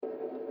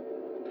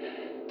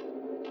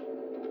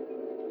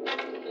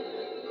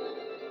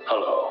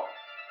Hello.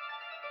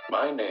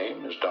 My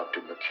name is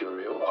Dr.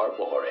 Mercurio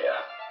Arboria,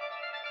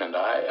 and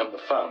I am the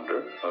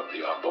founder of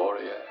the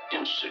Arboria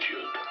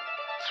Institute.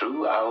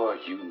 Through our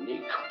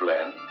unique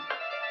blend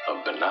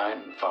of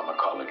benign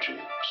pharmacology,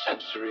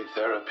 sensory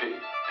therapy,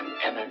 and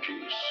energy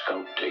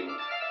sculpting,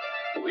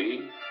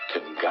 we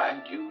can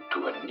guide you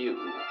to a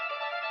new,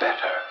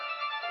 better,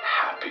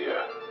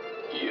 happier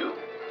you.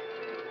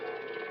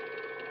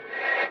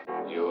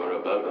 You are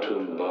about to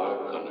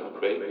embark on a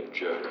great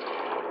journey.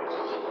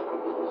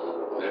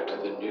 Let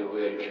the new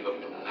age of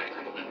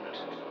enlightenment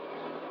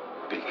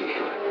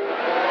begin.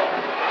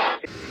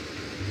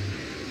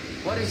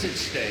 What is at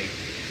stake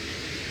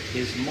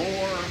is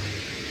more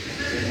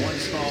than one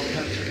small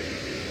country.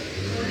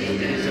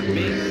 It is a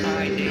big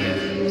idea,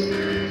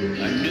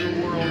 a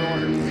new world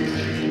order.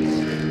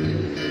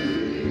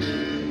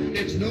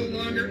 It's no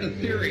longer a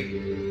theory.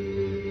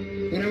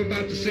 What I'm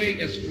about to say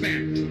is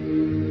fact.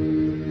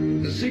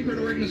 The secret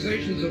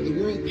organizations of the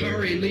world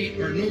power elite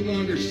are no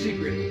longer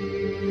secret.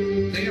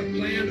 They have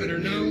planned and are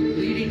now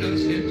leading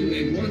us into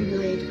a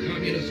one-world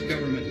communist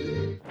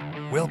government.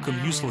 Welcome,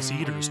 useless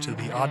eaters, to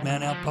the Odd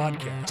Man Out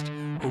podcast,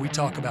 where we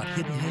talk about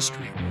hidden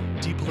history,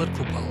 deep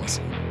political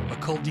policy,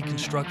 occult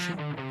deconstruction,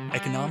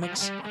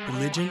 economics,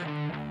 religion,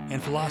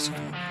 and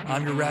philosophy.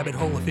 I'm your rabbit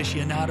hole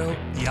aficionado,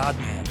 the Odd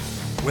Man.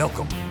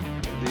 Welcome.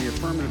 The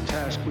affirmative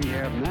task we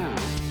have now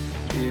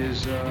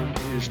is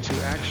to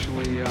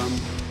actually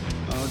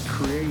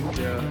create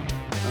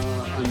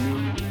a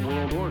new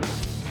world order.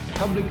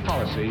 Public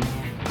policy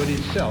could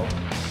itself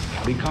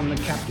become the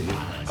captive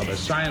of a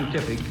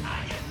scientific,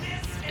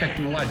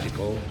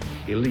 technological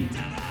elite.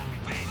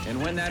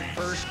 And when that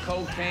first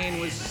cocaine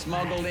was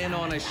smuggled in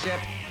on a ship,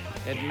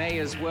 it may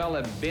as well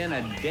have been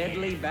a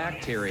deadly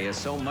bacteria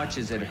so much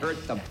as it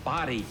hurt the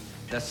body,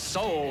 the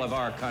soul of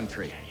our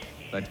country.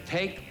 But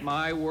take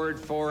my word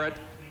for it,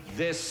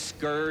 this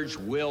scourge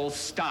will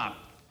stop.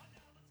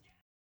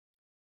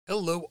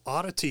 Hello,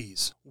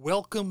 oddities.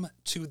 Welcome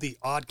to the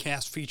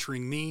Oddcast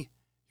featuring me,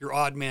 your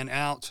Odd Man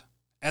Out.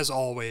 As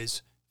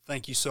always,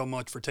 thank you so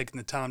much for taking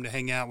the time to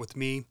hang out with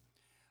me.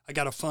 I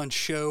got a fun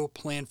show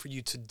planned for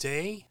you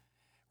today.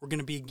 We're going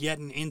to be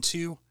getting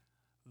into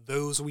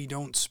Those We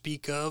Don't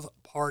Speak Of,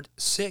 Part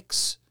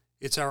 6.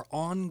 It's our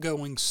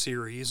ongoing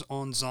series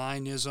on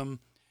Zionism,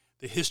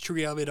 the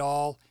history of it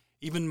all,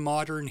 even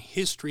modern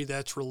history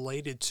that's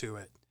related to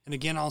it. And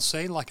again, I'll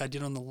say, like I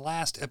did on the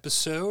last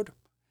episode,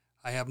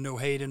 I have no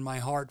hate in my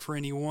heart for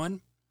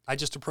anyone. I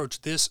just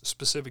approach this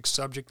specific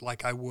subject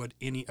like I would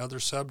any other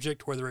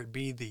subject, whether it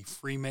be the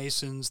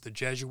Freemasons, the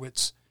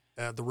Jesuits,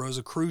 the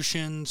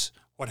Rosicrucians,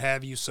 what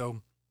have you.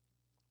 So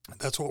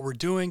that's what we're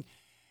doing.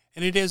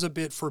 And it is a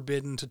bit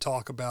forbidden to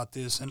talk about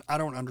this, and I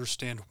don't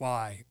understand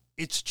why.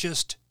 It's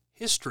just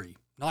history,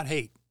 not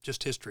hate,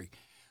 just history.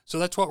 So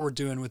that's what we're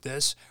doing with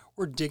this.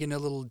 We're digging a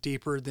little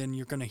deeper than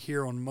you're going to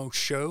hear on most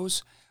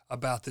shows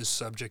about this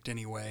subject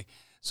anyway.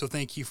 So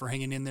thank you for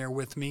hanging in there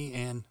with me,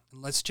 and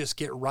let's just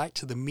get right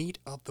to the meat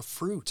of the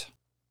fruit.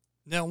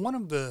 Now, one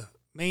of the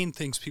main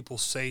things people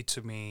say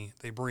to me,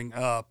 they bring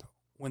up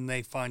when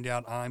they find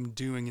out I'm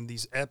doing in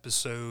these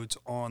episodes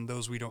on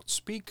Those We Don't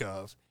Speak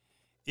Of,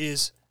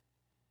 is,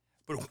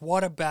 but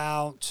what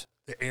about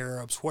the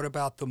Arabs? What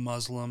about the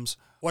Muslims?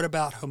 What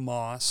about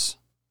Hamas?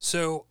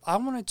 So I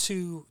wanted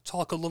to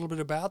talk a little bit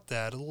about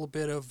that, a little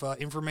bit of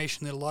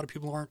information that a lot of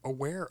people aren't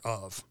aware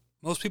of.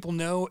 Most people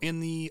know in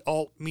the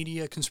alt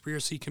media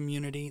conspiracy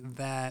community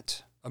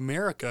that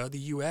America, the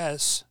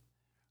U.S.,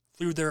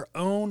 through their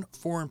own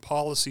foreign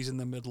policies in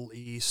the Middle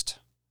East,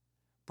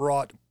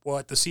 brought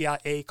what the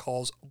CIA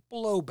calls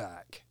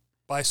blowback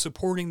by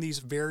supporting these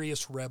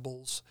various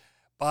rebels,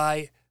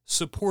 by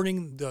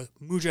supporting the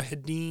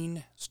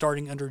Mujahideen,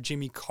 starting under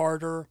Jimmy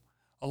Carter,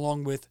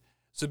 along with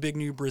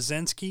Zbigniew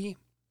Brzezinski.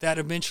 That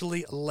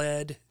eventually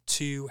led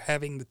to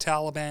having the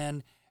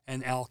Taliban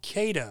and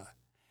Al-Qaeda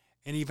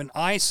and even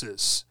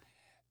ISIS,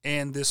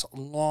 and this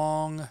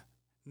long,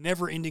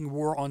 never-ending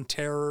war on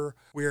terror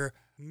where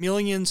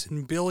millions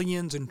and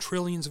billions and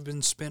trillions have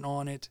been spent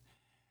on it.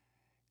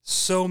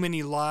 So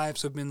many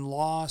lives have been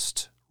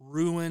lost,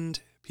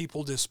 ruined,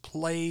 people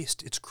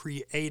displaced. It's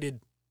created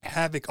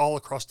havoc all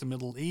across the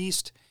Middle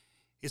East.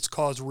 It's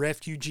caused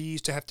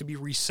refugees to have to be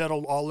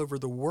resettled all over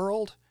the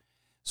world.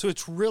 So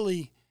it's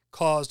really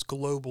caused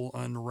global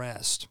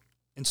unrest.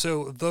 And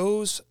so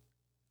those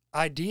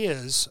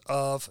ideas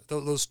of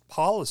those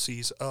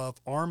policies of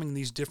arming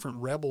these different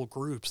rebel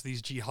groups,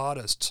 these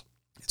jihadists,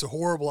 it's a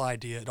horrible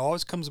idea. It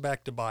always comes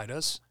back to bite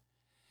us.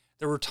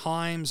 There were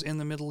times in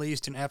the Middle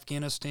East and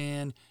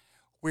Afghanistan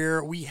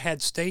where we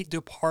had State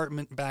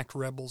Department-backed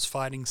rebels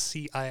fighting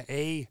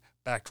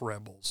CIA-backed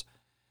rebels.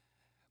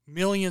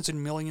 Millions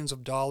and millions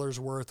of dollars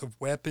worth of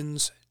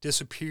weapons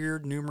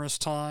disappeared numerous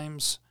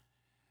times.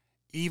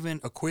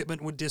 Even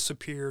equipment would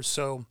disappear.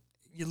 So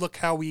you look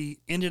how we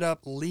ended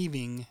up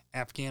leaving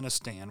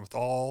Afghanistan with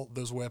all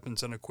those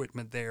weapons and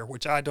equipment there,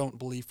 which I don't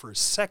believe for a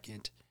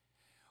second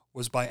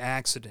was by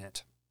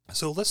accident.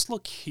 So let's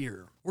look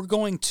here. We're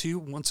going to,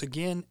 once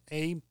again,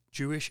 a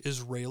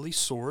Jewish-Israeli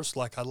source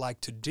like I like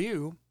to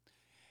do.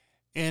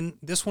 And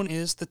this one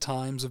is the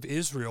Times of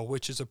Israel,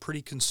 which is a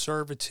pretty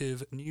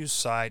conservative news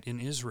site in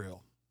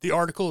Israel. The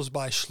article is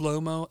by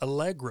Shlomo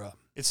Allegra.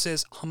 It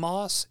says,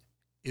 Hamas,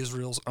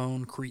 Israel's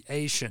own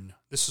creation.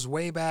 This is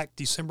way back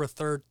December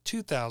 3rd,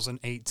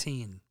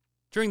 2018.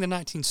 During the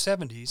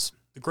 1970s,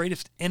 the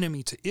greatest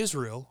enemy to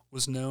Israel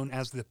was known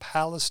as the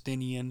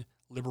Palestinian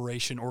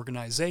Liberation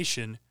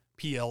Organization,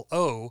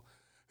 PLO,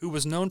 who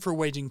was known for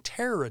waging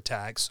terror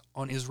attacks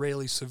on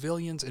Israeli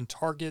civilians and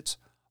targets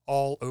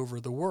all over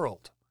the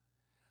world.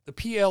 The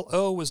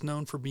PLO was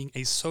known for being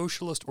a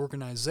socialist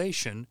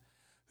organization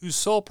whose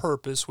sole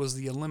purpose was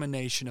the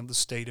elimination of the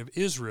State of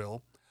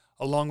Israel,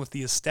 along with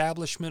the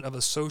establishment of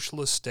a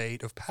socialist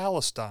state of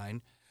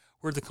Palestine,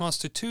 where the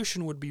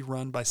Constitution would be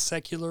run by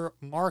secular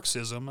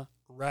Marxism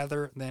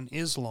rather than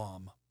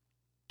Islam.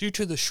 Due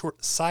to the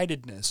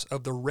short-sightedness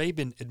of the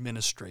Rabin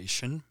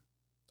administration,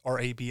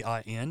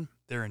 R-A-B-I-N,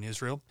 there in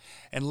Israel,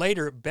 and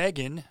later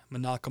Begin,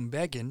 Menachem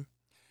Begin,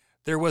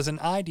 there was an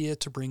idea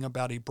to bring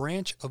about a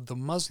branch of the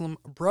Muslim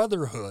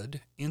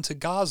Brotherhood into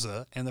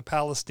Gaza and the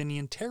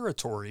Palestinian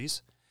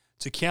territories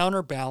to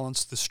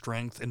counterbalance the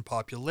strength and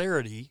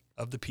popularity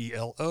of the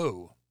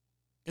PLO.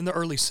 In the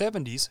early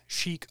 70s,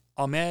 Sheikh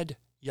Ahmed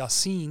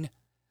Yassin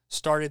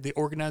started the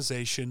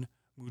organization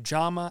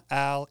Mujama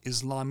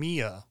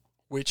al-Islamiyah,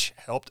 which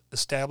helped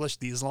establish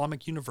the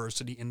Islamic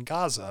University in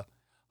Gaza,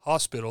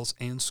 hospitals,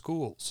 and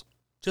schools.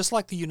 Just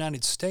like the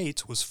United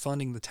States was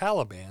funding the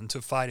Taliban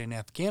to fight in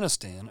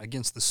Afghanistan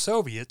against the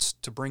Soviets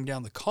to bring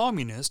down the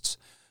communists,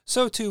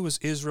 so too was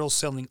Israel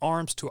selling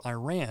arms to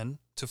Iran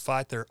to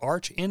fight their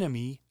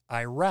arch-enemy,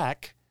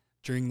 Iraq,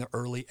 during the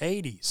early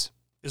 80s.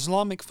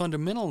 Islamic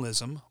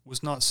fundamentalism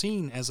was not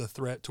seen as a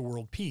threat to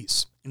world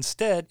peace.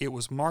 Instead, it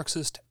was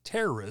Marxist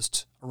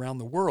terrorists around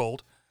the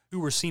world who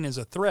were seen as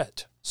a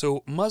threat.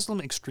 So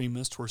Muslim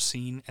extremists were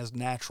seen as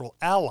natural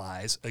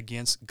allies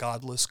against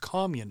godless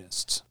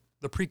communists.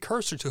 The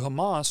precursor to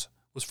Hamas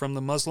was from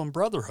the Muslim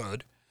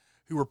Brotherhood,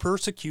 who were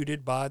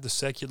persecuted by the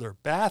secular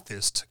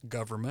Ba'athist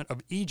government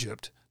of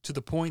Egypt to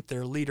the point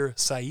their leader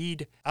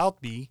Said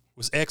Altbi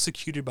was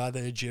executed by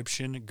the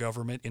Egyptian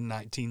government in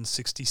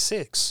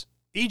 1966.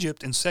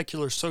 Egypt and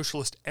secular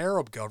socialist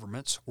Arab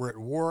governments were at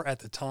war at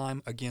the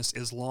time against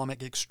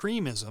Islamic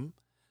extremism,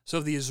 so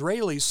the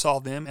Israelis saw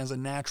them as a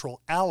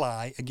natural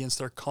ally against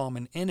their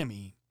common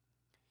enemy.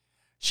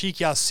 Sheikh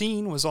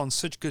Yassin was on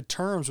such good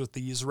terms with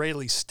the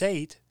Israeli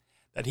state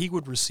that he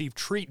would receive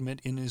treatment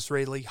in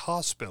Israeli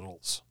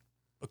hospitals.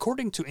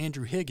 According to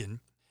Andrew Higgin,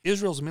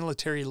 Israel's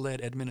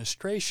military-led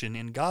administration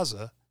in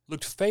Gaza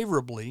looked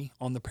favorably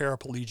on the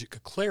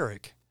paraplegic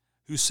cleric,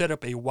 who set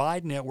up a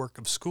wide network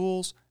of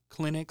schools,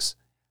 clinics,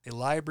 a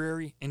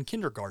library, and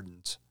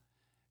kindergartens.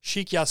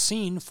 Sheikh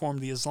Yassin formed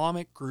the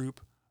Islamic group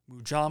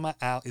Mujama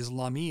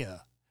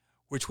al-Islamiyah,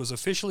 which was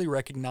officially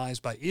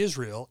recognized by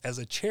Israel as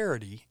a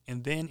charity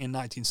and then in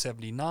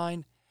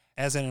 1979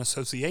 as an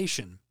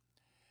association.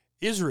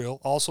 Israel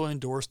also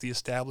endorsed the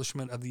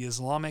establishment of the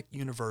Islamic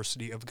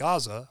University of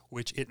Gaza,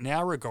 which it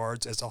now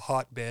regards as a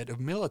hotbed of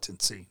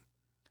militancy.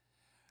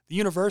 The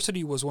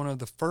university was one of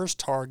the first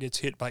targets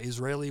hit by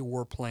Israeli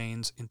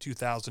warplanes in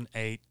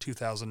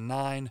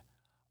 2008-2009,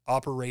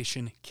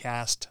 Operation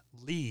Cast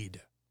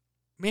Lead.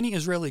 Many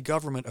Israeli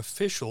government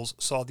officials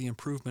saw the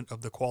improvement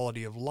of the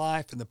quality of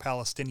life in the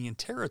Palestinian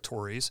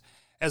territories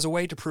as a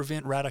way to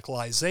prevent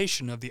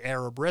radicalization of the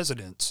Arab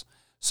residents.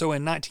 So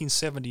in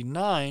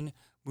 1979,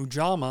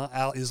 Mujama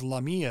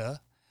al-Islamiyah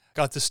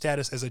got the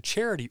status as a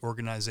charity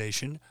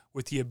organization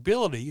with the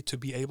ability to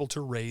be able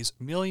to raise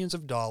millions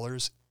of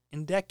dollars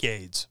in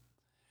decades.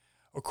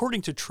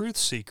 According to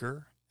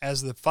Truthseeker,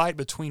 as the fight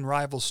between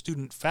rival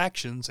student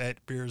factions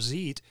at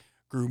Birzeit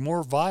grew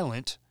more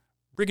violent,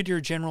 Brigadier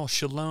General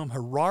Shalom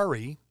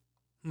Harari,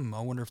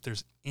 I wonder if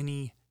there's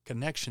any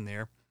connection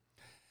there,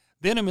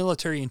 then a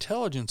military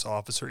intelligence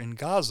officer in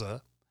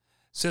Gaza,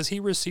 says he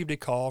received a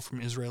call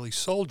from Israeli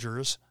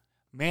soldiers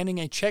manning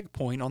a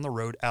checkpoint on the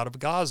road out of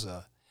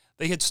Gaza.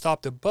 They had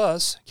stopped a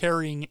bus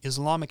carrying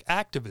Islamic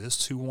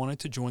activists who wanted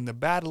to join the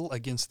battle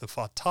against the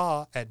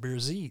Fatah at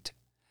Birzeit.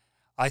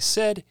 I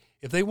said,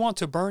 if they want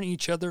to burn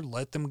each other,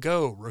 let them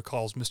go,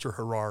 recalls Mr.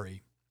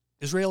 Harari.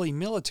 Israeli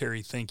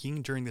military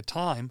thinking during the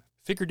time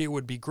figured it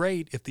would be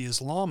great if the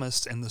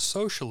Islamists and the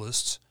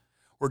socialists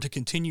were to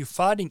continue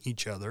fighting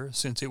each other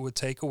since it would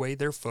take away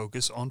their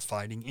focus on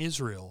fighting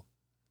Israel.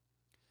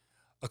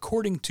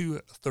 According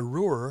to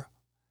Tharur,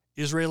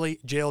 Israeli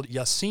jailed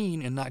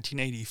Yassin in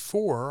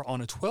 1984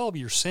 on a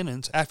 12-year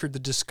sentence after the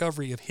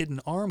discovery of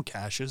hidden arm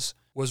caches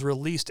was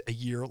released a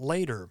year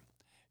later.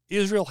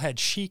 Israel had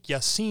Sheikh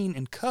Yassin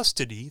in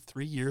custody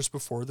 3 years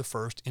before the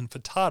first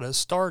Intifada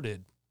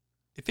started.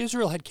 If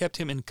Israel had kept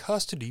him in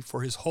custody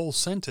for his whole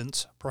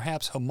sentence,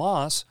 perhaps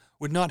Hamas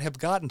would not have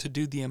gotten to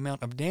do the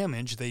amount of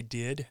damage they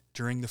did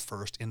during the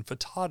first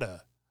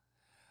Intifada.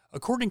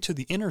 According to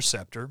The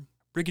Interceptor,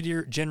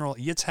 Brigadier General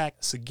Yitzhak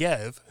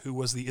Segev, who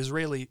was the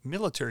Israeli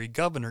military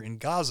governor in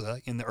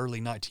Gaza in the early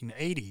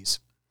 1980s,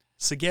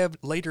 Segev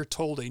later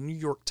told a New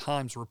York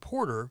Times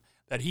reporter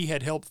that he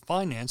had helped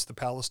finance the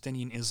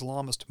Palestinian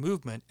Islamist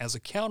movement as a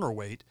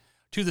counterweight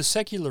to the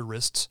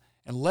secularists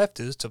and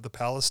leftists of the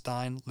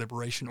Palestine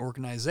Liberation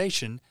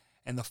Organization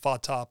and the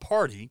Fatah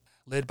Party,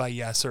 led by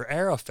Yasser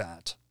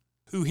Arafat,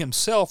 who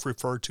himself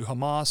referred to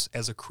Hamas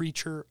as a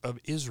creature of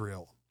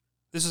Israel.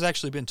 This has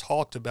actually been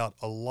talked about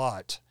a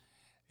lot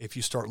if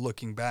you start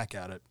looking back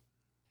at it.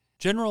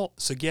 General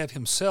Segev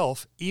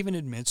himself even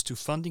admits to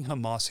funding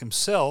Hamas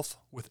himself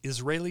with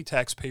Israeli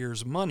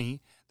taxpayers'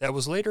 money that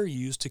was later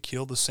used to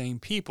kill the same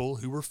people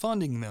who were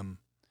funding them.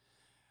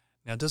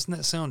 Now, doesn't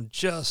that sound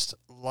just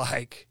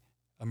like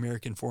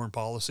American foreign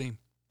policy?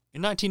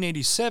 In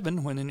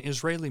 1987, when an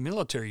Israeli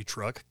military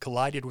truck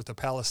collided with a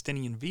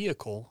Palestinian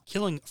vehicle,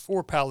 killing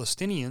 4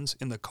 Palestinians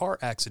in the car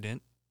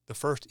accident, the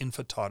first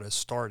Intifada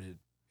started.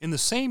 In the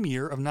same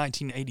year of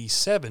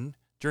 1987,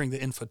 during the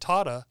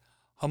Intifada,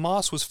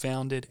 Hamas was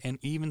founded and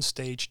even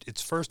staged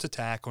its first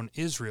attack on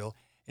Israel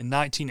in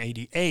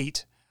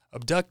 1988,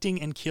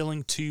 abducting and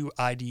killing 2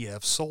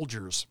 IDF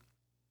soldiers.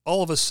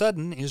 All of a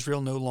sudden,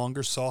 Israel no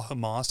longer saw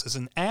Hamas as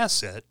an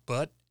asset,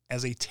 but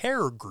as a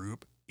terror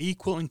group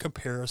equal in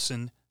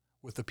comparison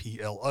with the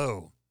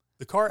PLO.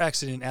 The car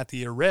accident at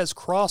the Erez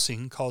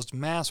crossing caused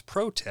mass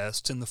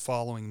protests in the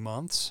following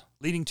months,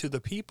 leading to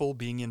the people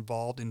being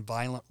involved in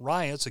violent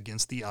riots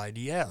against the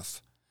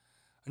IDF.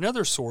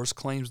 Another source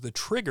claims the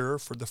trigger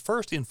for the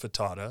first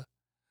Intifada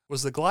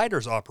was the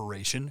gliders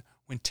operation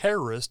when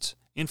terrorists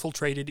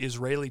infiltrated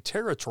Israeli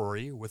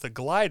territory with a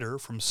glider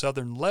from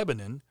southern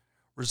Lebanon,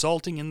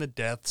 resulting in the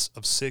deaths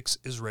of 6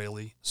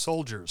 Israeli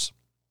soldiers.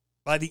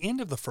 By the end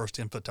of the first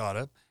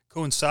Intifada,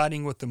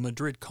 coinciding with the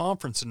Madrid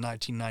Conference in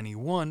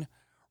 1991,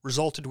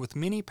 resulted with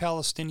many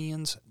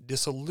Palestinians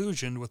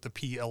disillusioned with the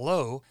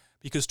PLO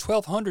because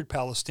 1,200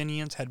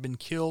 Palestinians had been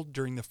killed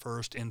during the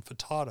first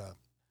Intifada.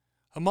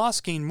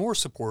 Hamas gained more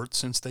support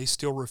since they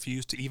still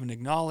refused to even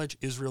acknowledge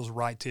Israel's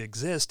right to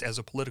exist as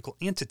a political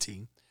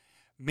entity.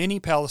 Many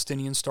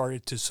Palestinians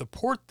started to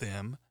support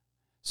them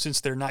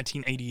since their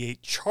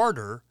 1988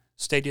 charter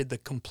stated the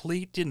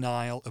complete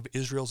denial of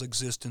Israel's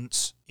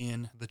existence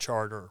in the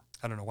charter.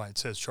 I don't know why it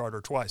says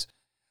charter twice.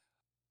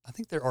 I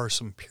think there are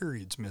some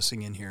periods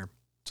missing in here.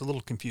 It's a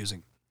little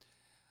confusing.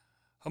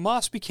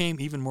 Hamas became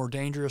even more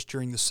dangerous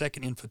during the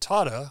Second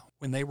Intifada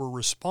when they were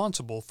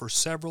responsible for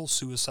several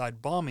suicide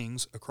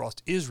bombings across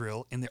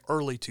Israel in the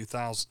early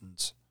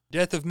 2000s.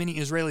 Death of many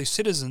Israeli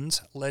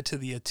citizens led to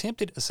the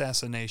attempted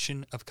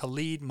assassination of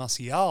Khalid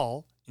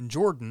Masyal in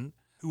Jordan,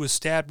 who was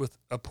stabbed with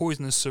a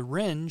poisonous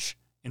syringe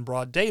in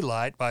broad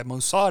daylight by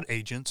Mossad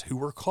agents who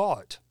were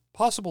caught.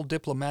 Possible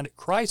diplomatic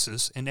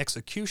crisis and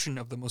execution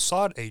of the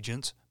Mossad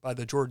agents by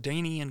the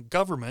Jordanian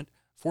government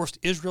forced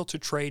Israel to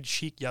trade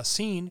Sheikh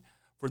Yassin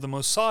for the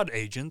Mossad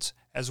agents,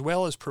 as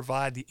well as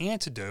provide the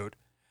antidote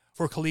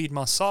for Khalid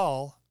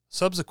Masyal,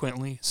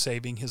 subsequently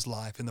saving his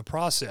life in the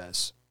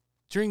process.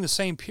 During the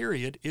same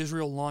period,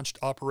 Israel launched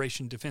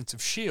Operation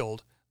Defensive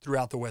Shield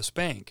throughout the West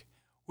Bank,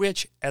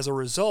 which, as a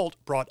result,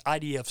 brought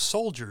IDF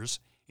soldiers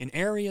in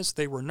areas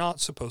they were not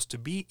supposed to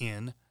be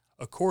in,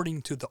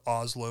 according to the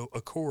Oslo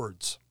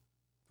Accords.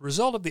 The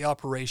result of the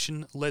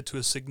operation led to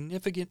a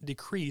significant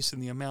decrease in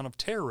the amount of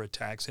terror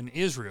attacks in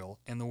Israel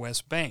and the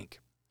West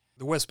Bank.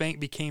 The West Bank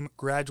became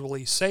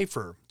gradually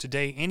safer.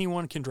 Today,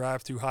 anyone can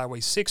drive through Highway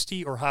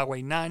 60 or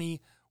Highway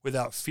 90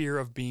 without fear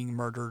of being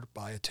murdered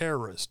by a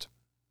terrorist.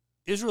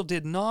 Israel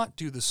did not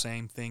do the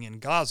same thing in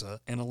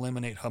Gaza and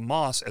eliminate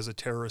Hamas as a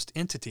terrorist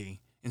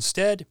entity.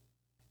 Instead,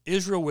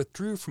 Israel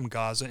withdrew from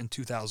Gaza in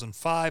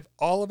 2005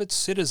 all of its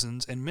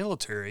citizens and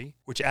military,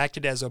 which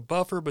acted as a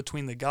buffer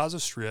between the Gaza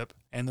Strip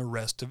and the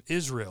rest of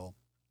Israel.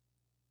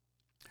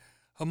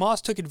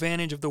 Hamas took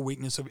advantage of the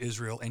weakness of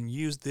Israel and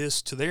used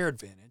this to their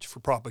advantage for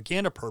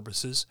propaganda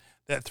purposes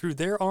that through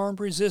their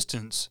armed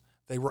resistance,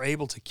 they were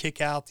able to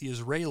kick out the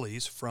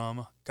Israelis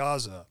from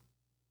Gaza.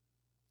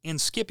 And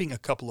skipping a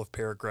couple of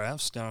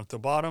paragraphs down at the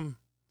bottom,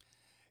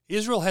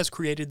 Israel has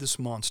created this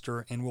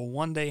monster and will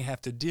one day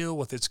have to deal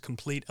with its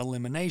complete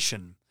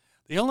elimination.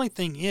 The only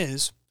thing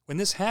is, when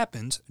this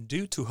happens,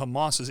 due to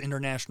Hamas's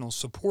international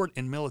support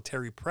and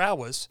military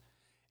prowess,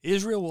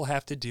 Israel will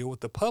have to deal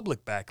with the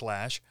public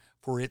backlash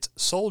for its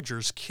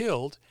soldiers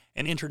killed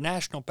and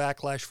international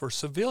backlash for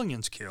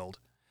civilians killed.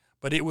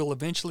 But it will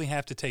eventually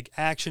have to take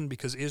action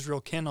because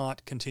Israel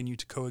cannot continue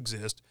to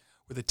coexist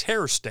with a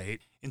terror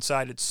state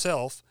inside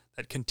itself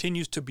that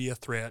continues to be a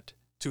threat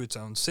to its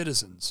own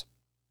citizens.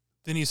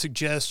 Then he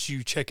suggests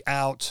you check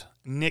out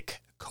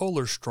Nick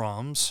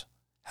Kohlerstrom's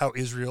How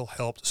Israel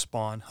Helped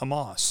Spawn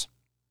Hamas.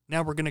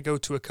 Now we're going to go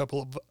to a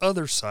couple of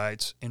other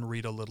sites and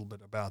read a little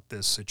bit about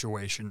this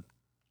situation.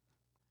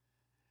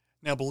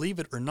 Now, believe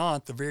it or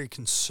not, the very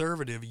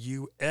conservative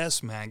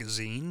U.S.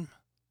 magazine,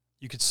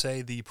 you could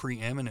say the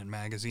preeminent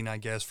magazine, I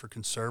guess, for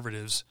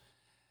conservatives,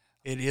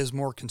 it is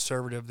more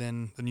conservative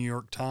than the New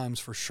York Times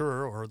for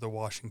sure, or the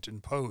Washington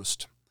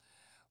Post.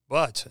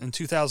 But in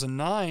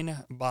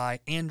 2009, by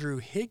Andrew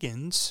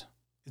Higgins,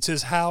 it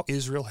says How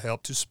Israel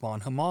Helped to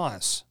Spawn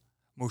Hamas,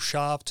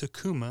 Moshav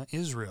Takuma,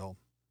 Israel.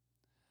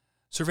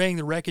 Surveying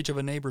the wreckage of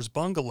a neighbor's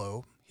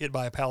bungalow hit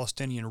by a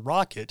Palestinian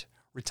rocket,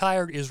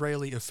 retired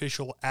Israeli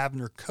official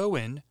Avner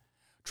Cohen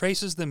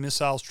traces the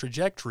missile's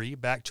trajectory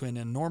back to an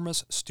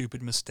enormous,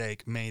 stupid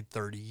mistake made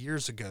 30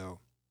 years ago.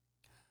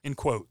 In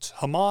quotes,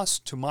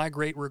 Hamas, to my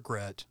great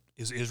regret,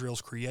 is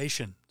Israel's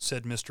creation,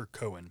 said Mr.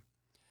 Cohen,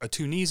 a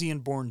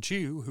Tunisian-born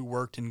Jew who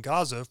worked in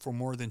Gaza for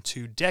more than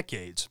 2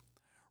 decades,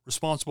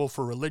 responsible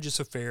for religious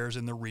affairs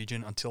in the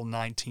region until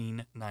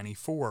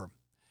 1994.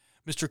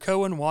 Mr.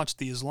 Cohen watched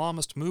the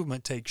Islamist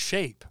movement take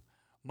shape,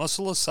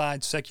 muscle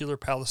aside secular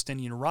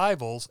Palestinian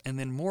rivals, and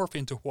then morph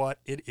into what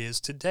it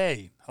is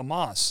today,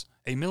 Hamas,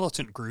 a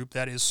militant group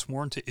that is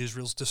sworn to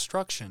Israel's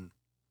destruction.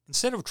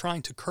 Instead of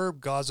trying to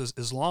curb Gaza's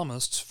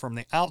Islamists from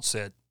the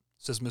outset,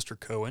 says Mr.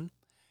 Cohen,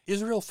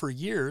 Israel for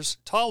years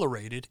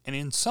tolerated and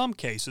in some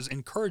cases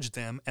encouraged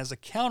them as a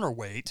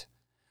counterweight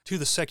to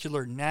the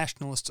secular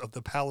nationalists of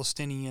the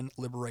Palestinian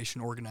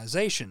Liberation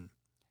Organization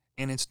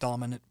and its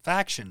dominant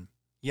faction,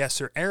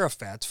 Yasser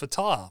Arafat's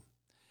Fatah.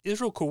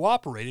 Israel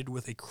cooperated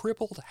with a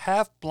crippled,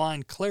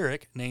 half-blind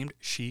cleric named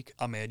Sheikh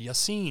Ahmed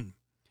Yassin,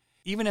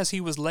 even as he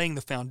was laying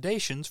the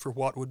foundations for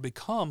what would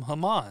become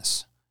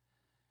Hamas.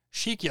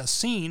 Sheikh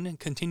Yassin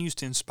continues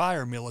to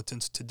inspire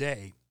militants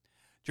today.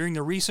 During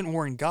the recent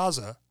war in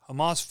Gaza,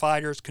 Hamas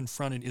fighters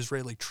confronted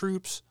Israeli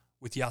troops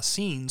with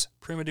Yassin's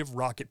primitive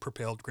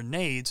rocket-propelled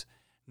grenades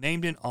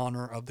named in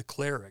honor of the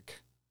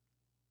cleric.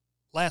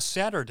 Last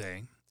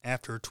Saturday,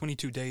 after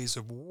 22 days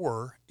of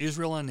war,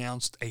 Israel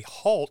announced a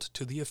halt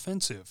to the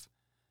offensive.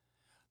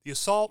 The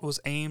assault was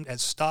aimed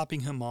at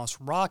stopping Hamas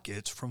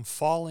rockets from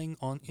falling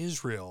on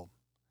Israel.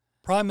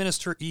 Prime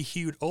Minister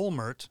Ehud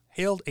Olmert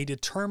hailed a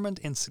determined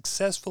and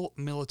successful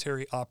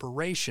military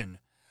operation.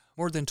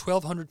 More than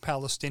 1,200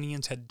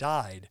 Palestinians had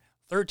died.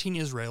 13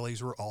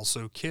 Israelis were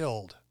also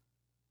killed.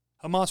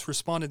 Hamas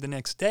responded the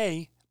next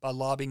day by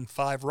lobbing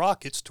 5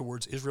 rockets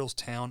towards Israel's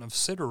town of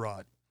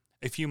Sderot,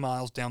 a few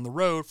miles down the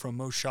road from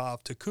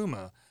Moshav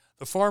Takuma,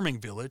 the farming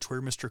village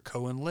where Mr.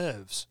 Cohen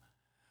lives.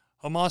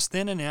 Hamas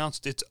then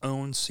announced its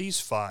own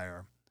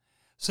ceasefire.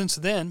 Since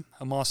then,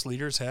 Hamas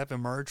leaders have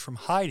emerged from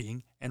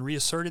hiding and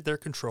reasserted their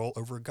control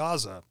over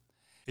Gaza.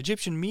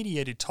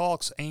 Egyptian-mediated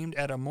talks aimed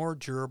at a more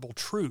durable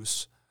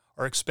truce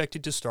are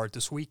expected to start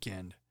this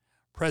weekend.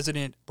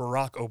 President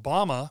Barack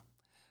Obama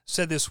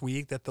said this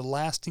week that the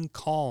lasting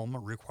calm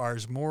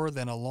requires more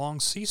than a long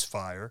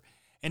ceasefire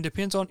and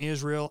depends on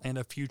Israel and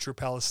a future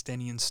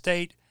Palestinian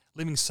state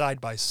living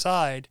side by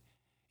side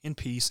in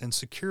peace and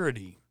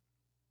security.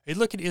 A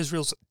look at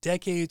Israel's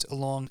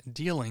decades-long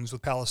dealings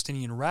with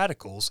Palestinian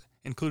radicals,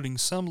 including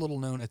some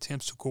little-known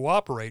attempts to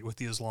cooperate with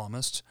the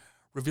Islamists,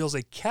 reveals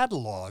a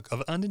catalog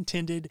of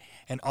unintended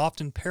and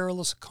often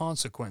perilous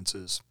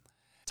consequences.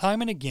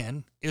 Time and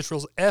again,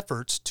 Israel's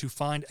efforts to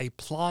find a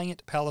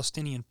pliant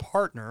Palestinian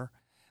partner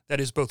that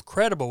is both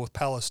credible with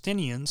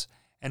Palestinians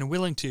and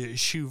willing to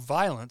eschew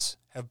violence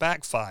have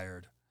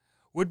backfired.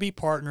 Would-be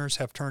partners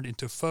have turned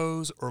into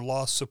foes or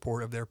lost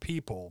support of their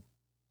people.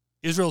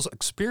 Israel's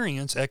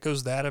experience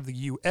echoes that of the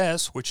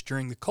U.S., which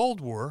during the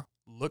Cold War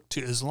looked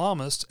to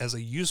Islamists as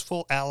a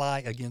useful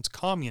ally against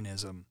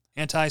communism.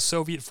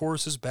 Anti-Soviet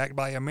forces backed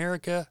by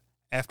America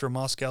after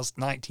Moscow's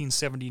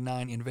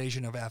 1979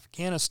 invasion of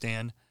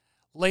Afghanistan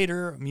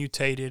later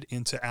mutated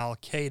into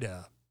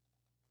Al-Qaeda.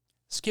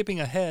 Skipping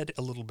ahead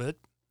a little bit,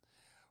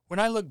 when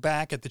I look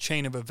back at the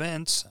chain of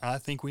events, I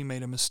think we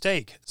made a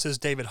mistake, says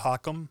David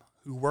Hockham,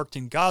 who worked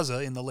in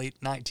Gaza in the late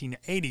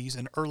 1980s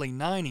and early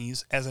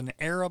 90s as an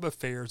Arab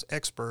affairs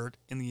expert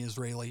in the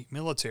Israeli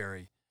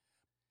military.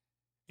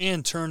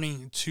 And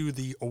turning to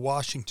the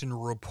Washington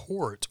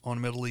Report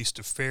on Middle East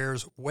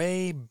Affairs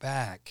way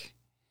back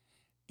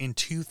in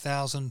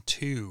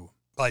 2002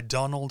 by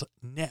Donald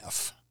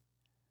Neff.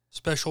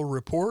 Special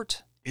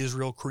report,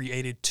 Israel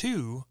created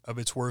 2 of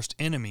its worst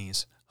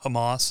enemies,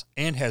 Hamas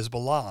and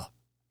Hezbollah.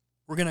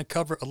 We're going to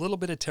cover a little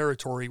bit of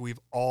territory we've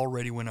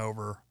already went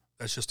over.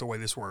 That's just the way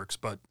this works.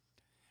 But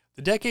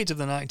the decades of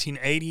the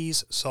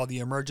 1980s saw the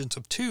emergence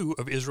of 2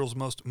 of Israel's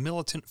most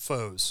militant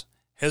foes,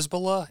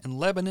 Hezbollah in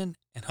Lebanon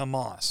and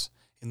Hamas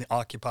in the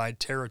occupied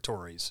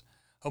territories.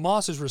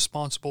 Hamas is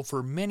responsible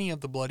for many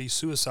of the bloody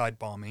suicide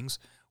bombings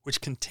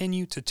which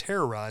continue to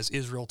terrorize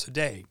Israel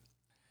today.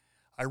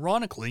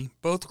 Ironically,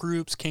 both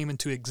groups came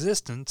into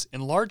existence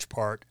in large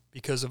part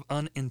because of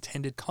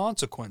unintended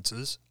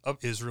consequences of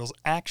Israel's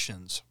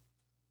actions.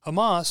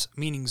 Hamas,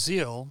 meaning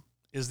zeal,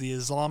 is the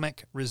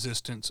Islamic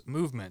resistance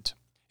movement.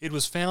 It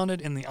was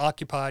founded in the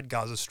occupied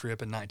Gaza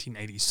Strip in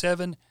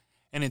 1987,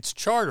 and its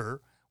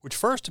charter, which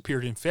first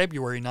appeared in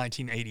February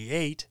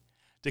 1988,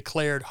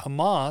 declared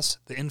Hamas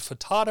the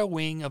Intifada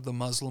wing of the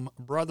Muslim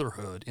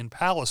Brotherhood in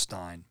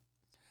Palestine.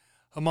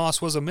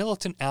 Hamas was a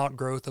militant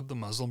outgrowth of the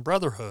Muslim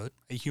Brotherhood,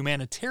 a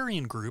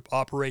humanitarian group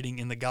operating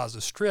in the Gaza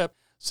Strip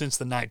since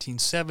the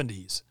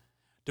 1970s,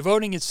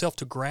 devoting itself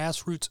to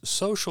grassroots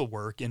social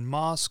work in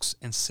mosques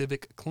and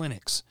civic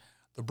clinics.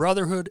 The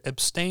Brotherhood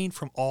abstained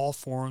from all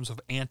forms of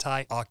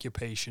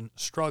anti-occupation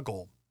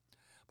struggle.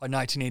 By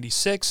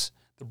 1986,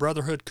 the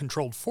Brotherhood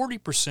controlled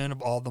 40%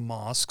 of all the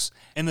mosques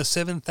and the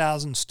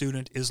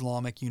 7,000-student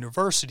Islamic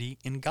University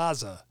in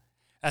Gaza.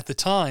 At the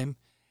time,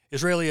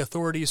 Israeli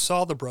authorities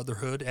saw the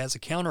Brotherhood as a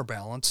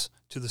counterbalance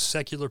to the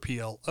secular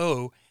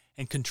PLO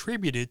and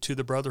contributed to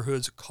the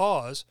Brotherhood's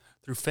cause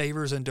through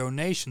favors and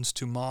donations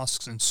to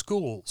mosques and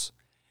schools.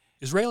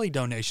 Israeli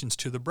donations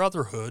to the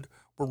Brotherhood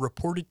were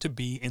reported to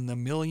be in the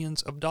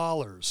millions of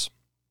dollars.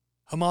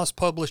 Hamas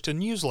published a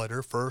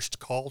newsletter first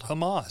called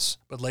Hamas,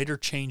 but later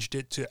changed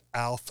it to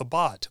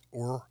Al-Thabat,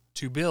 or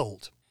To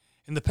Build.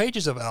 In the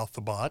pages of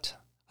Al-Thabat,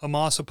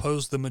 Hamas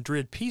opposed the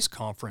Madrid Peace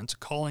Conference,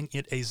 calling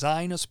it a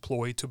Zionist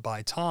ploy to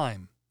buy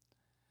time.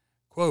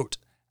 Quote,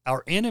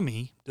 "Our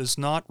enemy does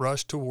not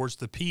rush towards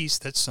the peace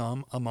that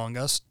some among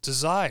us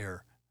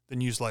desire," the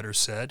newsletter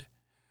said.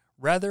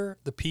 Rather,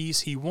 the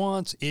peace he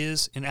wants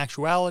is, in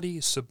actuality,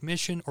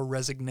 submission or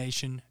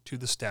resignation to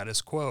the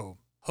status quo.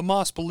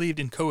 Hamas believed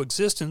in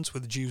coexistence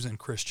with Jews and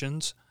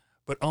Christians,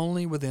 but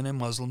only within a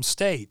Muslim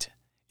state.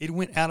 It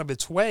went out of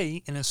its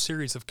way in a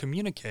series of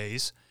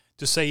communiques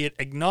to say it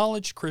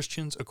acknowledged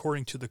Christians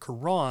according to the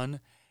Quran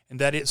and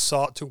that it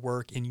sought to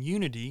work in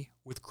unity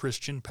with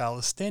Christian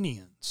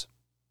Palestinians.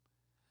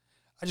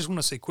 I just want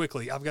to say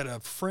quickly, I've got a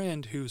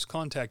friend who's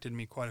contacted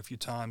me quite a few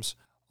times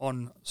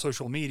on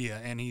social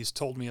media, and he's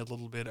told me a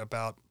little bit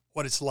about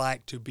what it's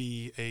like to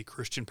be a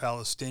Christian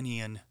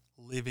Palestinian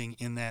living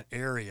in that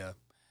area.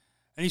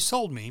 And he's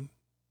told me,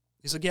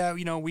 he's like, yeah,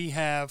 we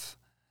have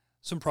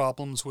some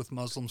problems with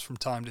Muslims from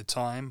time to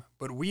time,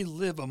 but we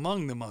live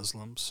among the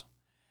Muslims,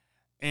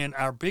 and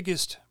our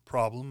biggest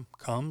problem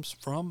comes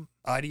from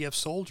IDF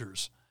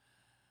soldiers.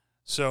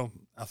 So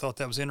I thought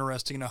that was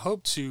interesting, and I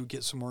hope to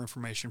get some more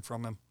information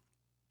from him.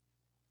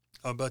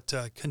 But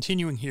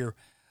continuing here,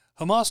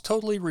 Hamas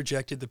totally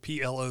rejected the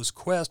PLO's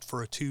quest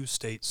for a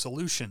two-state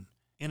solution.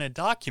 In a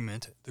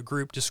document the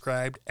group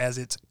described as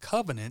its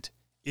covenant,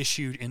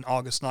 issued in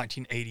August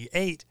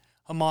 1988,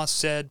 Hamas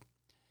said,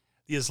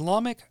 "The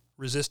Islamic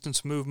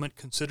resistance movement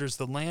considers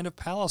the land of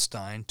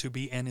Palestine to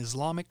be an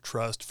Islamic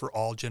trust for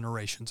all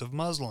generations of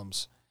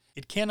Muslims.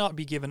 It cannot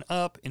be given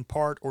up in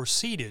part or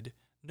ceded.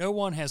 No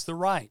one has the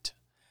right.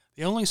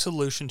 The only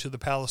solution to the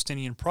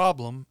Palestinian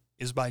problem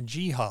is by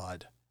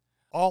jihad.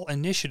 All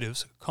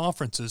initiatives,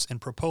 conferences, and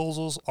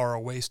proposals are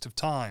a waste of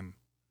time."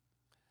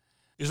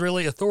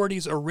 Israeli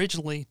authorities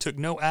originally took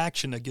no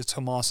action against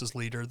Hamas's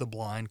leader, the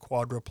blind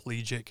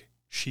quadriplegic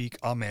Sheikh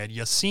Ahmed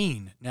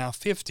Yassin, now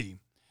 50.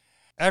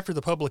 After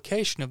the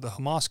publication of the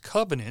Hamas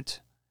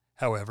Covenant,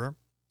 however,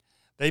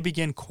 they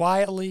began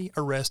quietly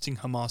arresting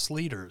Hamas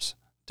leaders.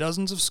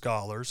 Dozens of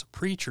scholars,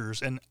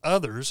 preachers, and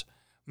others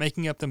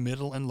making up the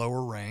middle and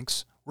lower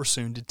ranks were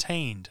soon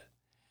detained.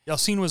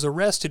 Yassin was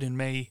arrested in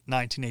May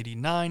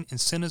 1989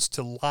 and sentenced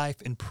to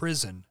life in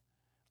prison.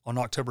 On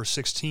October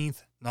 16,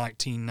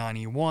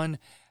 1991,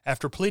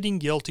 after pleading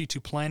guilty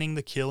to planning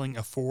the killing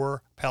of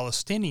 4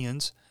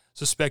 Palestinians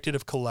suspected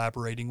of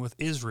collaborating with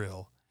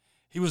Israel.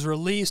 He was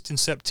released in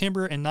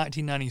September in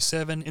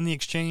 1997 in the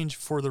exchange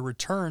for the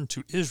return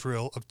to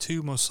Israel of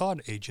 2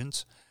 Mossad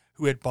agents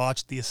who had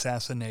botched the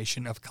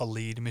assassination of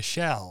Khalid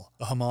Mishal,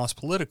 a Hamas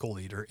political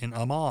leader in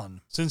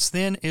Amman. Since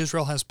then,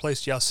 Israel has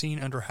placed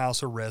Yassin under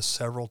house arrest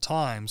several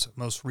times,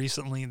 most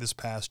recently this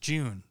past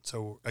June.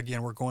 So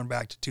again, we're going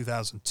back to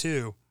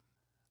 2002.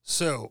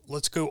 So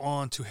let's go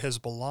on to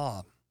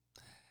Hezbollah.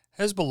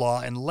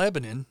 Hezbollah in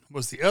Lebanon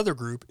was the other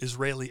group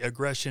Israeli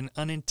aggression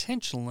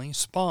unintentionally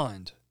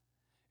spawned.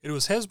 It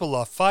was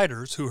Hezbollah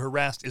fighters who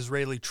harassed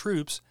Israeli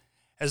troops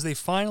as they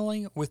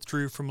finally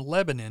withdrew from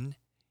Lebanon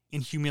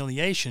in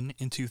humiliation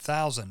in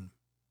 2000.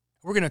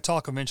 We're going to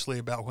talk eventually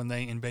about when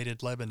they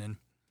invaded Lebanon,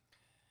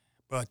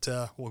 but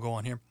we'll go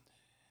on here.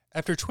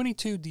 After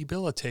 22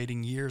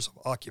 debilitating years of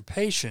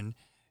occupation,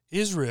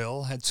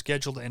 Israel had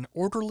scheduled an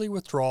orderly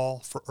withdrawal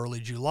for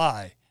early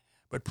July,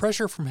 but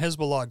pressure from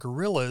Hezbollah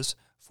guerrillas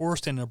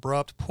forced an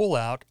abrupt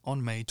pullout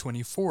on May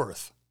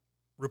 24th.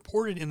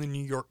 Reported in the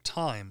New York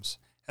Times,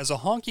 as a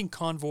honking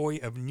convoy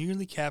of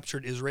newly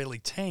captured Israeli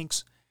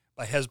tanks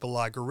by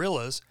Hezbollah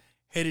guerrillas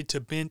headed to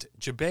Bint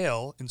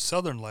Jbeil in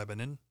southern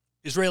Lebanon,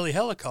 Israeli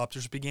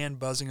helicopters began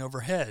buzzing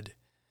overhead.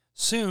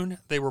 Soon,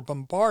 they were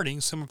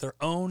bombarding some of their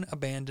own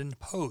abandoned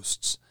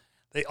posts.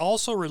 They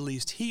also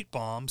released heat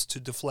bombs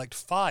to deflect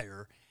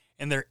fire,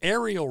 and their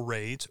aerial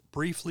raids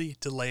briefly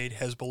delayed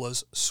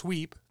Hezbollah's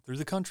sweep through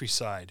the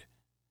countryside.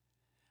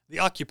 The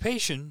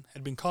occupation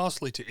had been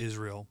costly to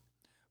Israel,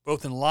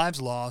 both in lives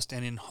lost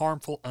and in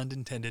harmful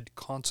unintended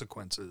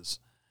consequences.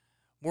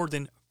 More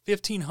than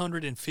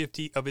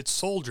 1,550 of its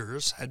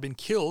soldiers had been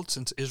killed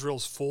since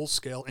Israel's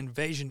full-scale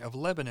invasion of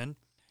Lebanon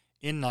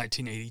in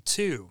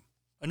 1982.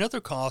 Another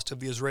cost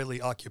of the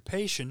Israeli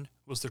occupation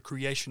was the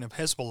creation of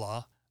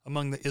Hezbollah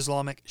among the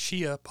Islamic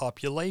Shia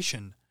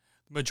population,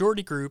 the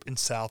majority group in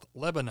South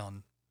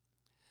Lebanon.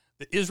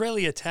 The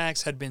Israeli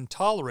attacks had been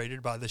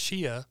tolerated by the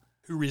Shia,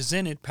 who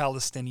resented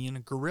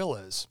Palestinian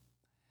guerrillas.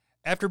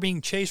 After being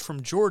chased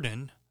from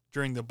Jordan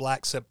during the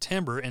Black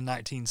September in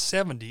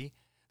 1970,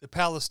 the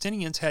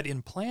Palestinians had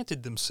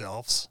implanted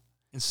themselves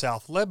in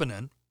South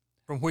Lebanon,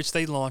 from which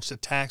they launched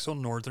attacks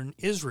on northern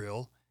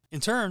Israel, in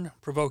turn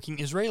provoking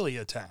Israeli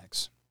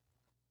attacks.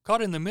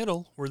 Caught in the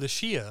middle were the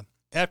Shia,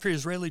 After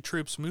Israeli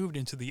troops moved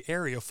into the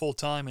area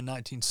full-time in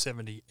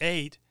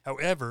 1978,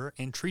 however,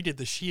 and treated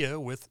the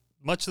Shia with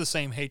much the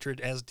same hatred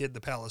as did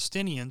the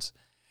Palestinians,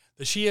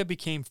 the Shia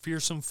became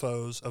fearsome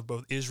foes of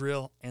both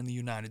Israel and the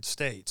United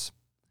States.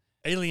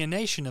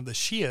 Alienation of the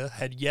Shia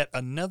had yet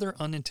another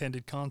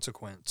unintended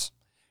consequence.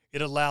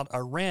 It allowed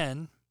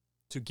Iran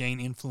to gain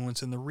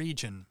influence in the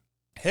region.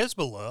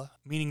 Hezbollah,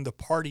 meaning the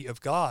Party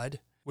of God,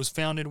 was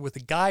founded with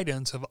the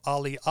guidance of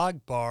Ali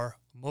Akbar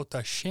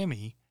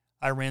Motashemi,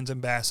 Iran's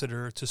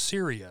ambassador to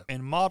Syria,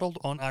 and modeled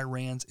on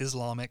Iran's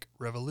Islamic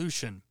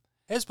Revolution.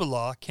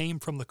 Hezbollah came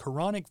from the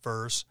Quranic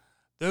verse,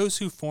 "Those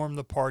who form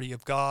the Party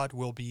of God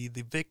will be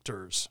the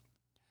victors."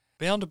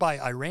 Bound by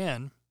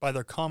Iran, by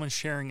their common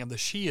sharing of the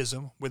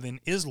Shiism within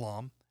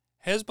Islam,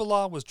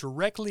 Hezbollah was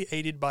directly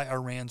aided by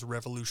Iran's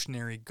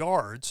Revolutionary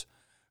Guards,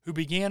 who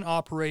began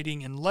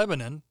operating in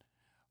Lebanon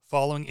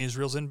following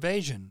Israel's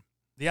invasion.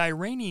 The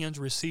Iranians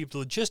received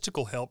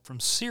logistical help from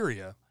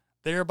Syria,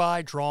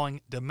 thereby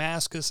drawing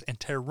Damascus and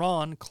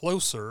Tehran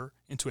closer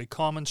into a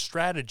common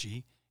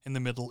strategy in the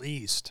Middle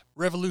East.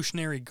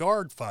 Revolutionary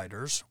Guard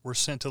fighters were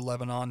sent to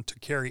Lebanon to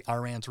carry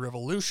Iran's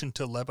revolution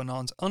to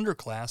Lebanon's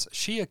underclass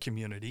Shia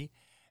community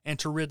and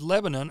to rid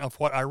Lebanon of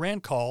what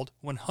Iran called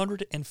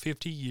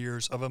 150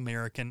 years of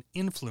American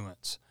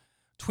influence,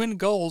 twin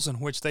goals in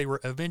which they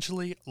were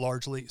eventually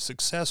largely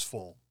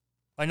successful.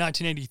 By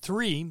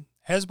 1983,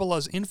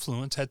 Hezbollah's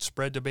influence had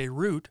spread to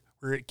Beirut,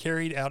 where it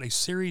carried out a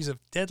series of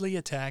deadly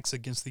attacks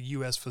against the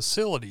U.S.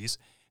 facilities,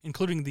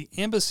 including the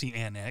embassy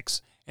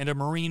annex and a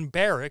Marine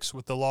barracks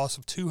with the loss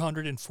of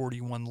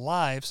 241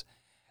 lives,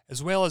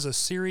 as well as a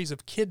series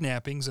of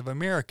kidnappings of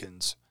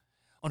Americans.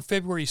 On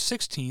February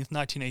 16,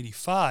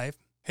 1985,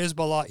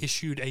 Hezbollah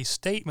issued a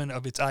statement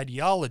of its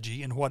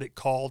ideology in what it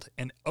called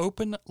an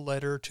open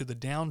letter to the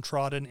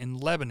downtrodden in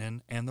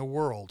Lebanon and the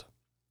world.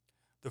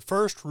 The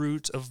first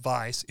roots of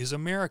vice is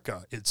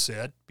America, it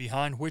said,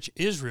 behind which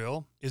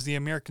Israel is the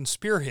American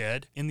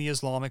spearhead in the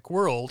Islamic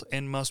world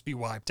and must be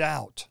wiped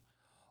out.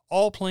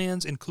 All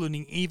plans,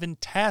 including even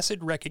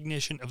tacit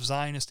recognition of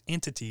Zionist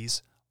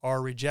entities, are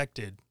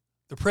rejected.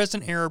 The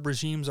present Arab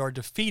regimes are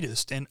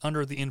defeatist and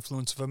under the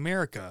influence of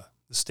America,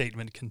 the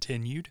statement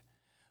continued.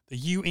 The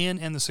UN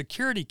and the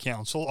Security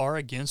Council are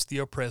against the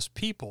oppressed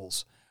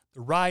peoples.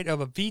 The right of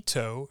a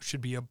veto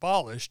should be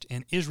abolished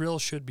and Israel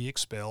should be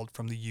expelled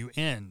from the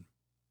UN.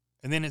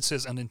 And then it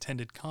says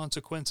unintended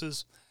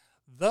consequences.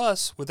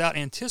 Thus, without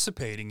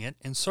anticipating it,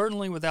 and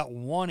certainly without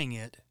wanting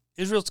it,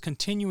 Israel's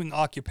continuing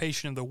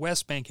occupation of the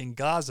West Bank and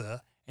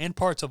Gaza and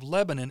parts of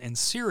Lebanon and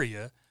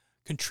Syria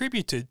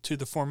contributed to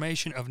the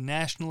formation of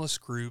nationalist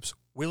groups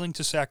willing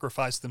to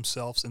sacrifice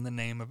themselves in the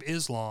name of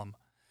Islam.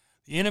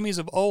 The enemies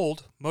of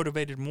old,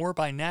 motivated more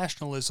by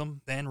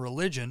nationalism than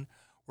religion,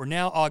 were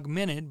now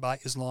augmented by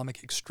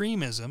Islamic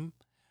extremism,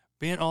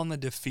 bent on the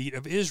defeat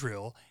of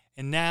Israel,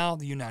 and now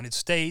the United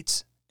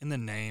States in the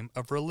name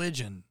of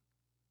religion.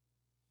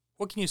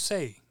 What can you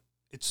say?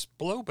 It's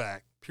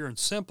blowback, pure and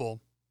simple.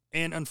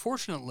 And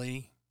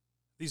unfortunately,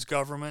 these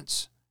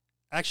governments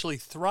actually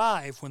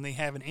thrive when they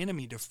have an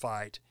enemy to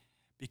fight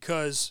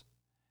because,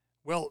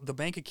 well, the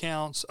bank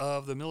accounts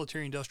of the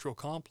military-industrial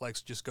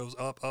complex just goes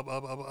up.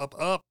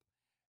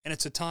 And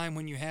it's a time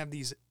when you have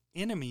these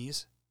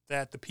enemies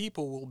that the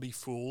people will be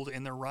fooled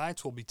and their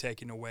rights will be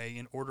taken away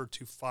in order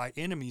to fight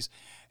enemies.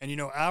 And, you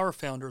know, our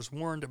founders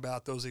warned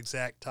about those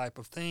exact type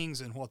of things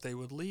and what they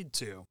would lead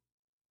to.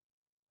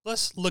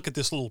 Let's look at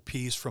this little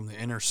piece from The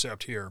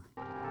Intercept here.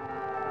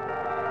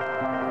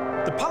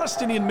 The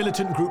Palestinian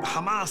militant group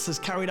Hamas has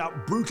carried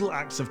out brutal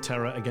acts of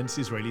terror against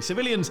Israeli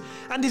civilians,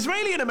 and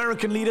Israeli and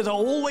American leaders are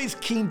always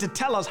keen to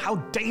tell us how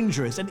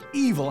dangerous and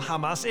evil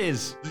Hamas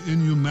is. The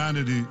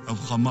inhumanity of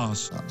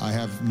Hamas. I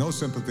have no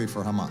sympathy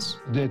for Hamas.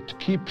 That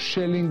keep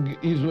shelling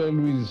Israel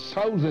with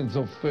thousands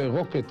of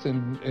rockets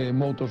and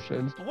mortar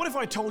shells. But what if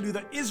I told you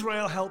that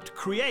Israel helped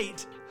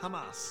create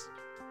Hamas?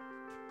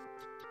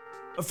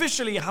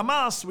 Officially,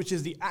 Hamas, which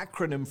is the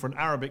acronym for an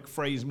Arabic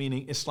phrase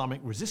meaning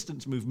Islamic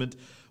Resistance Movement,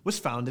 was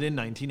founded in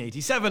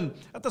 1987,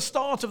 at the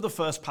start of the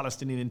first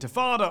Palestinian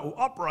Intifada, or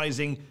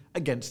uprising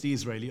against the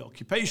Israeli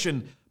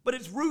occupation. But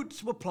its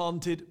roots were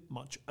planted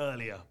much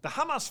earlier. The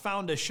Hamas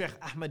founder Sheikh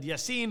Ahmed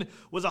Yassin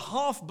was a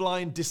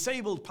half-blind,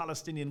 disabled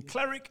Palestinian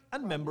cleric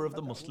and member of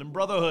the Muslim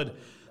Brotherhood.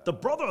 The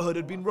Brotherhood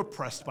had been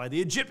repressed by the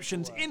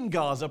Egyptians in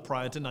Gaza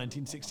prior to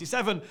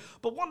 1967,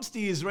 but once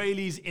the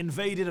Israelis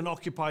invaded and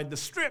occupied the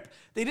Strip,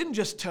 they didn't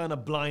just turn a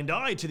blind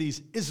eye to these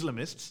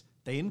Islamists,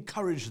 they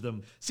encouraged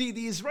them. See,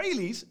 the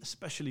Israelis,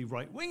 especially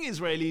right-wing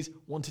Israelis,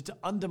 wanted to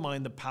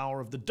undermine the power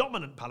of the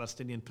dominant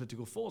Palestinian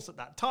political force at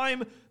that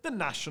time, the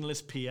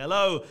nationalist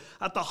PLO,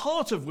 at the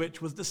heart of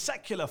which was the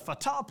secular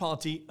Fatah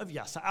party of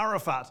Yasser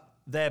Arafat,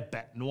 their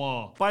bête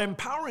noire. By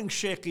empowering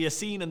Sheikh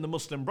Yassin and the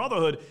Muslim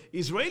Brotherhood,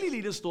 Israeli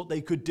leaders thought they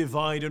could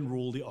divide and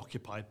rule the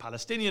occupied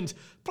Palestinians,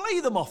 play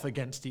them off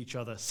against each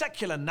other,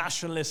 secular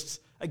nationalists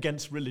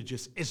against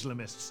religious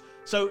Islamists.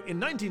 So in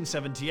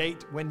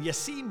 1978, when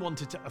Yassin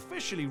wanted to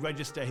officially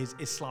register his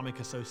Islamic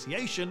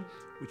Association,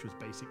 which was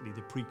basically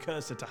the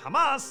precursor to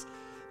Hamas,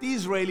 the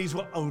Israelis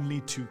were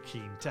only too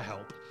keen to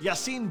help.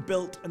 Yassin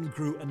built and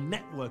grew a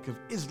network of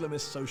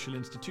Islamist social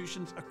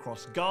institutions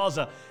across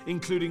Gaza,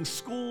 including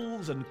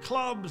schools and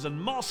clubs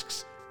and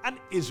mosques, and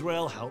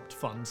Israel helped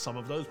fund some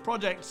of those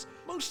projects.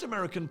 Most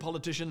American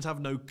politicians have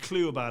no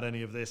clue about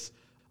any of this,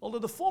 although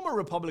the former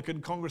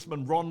Republican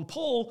Congressman Ron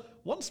Paul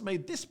once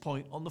made this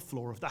point on the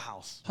floor of the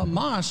House.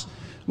 Hamas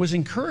was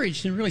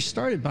encouraged and really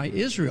started by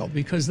Israel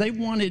because they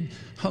wanted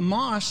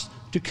Hamas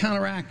to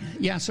counteract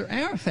Yasser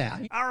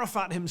Arafat.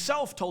 Arafat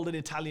himself told an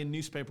Italian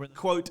newspaper,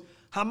 quote,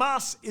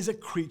 Hamas is a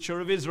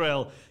creature of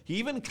Israel. He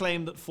even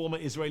claimed that former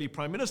Israeli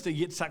Prime Minister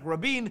Yitzhak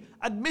Rabin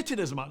admitted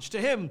as much to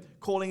him,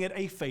 calling it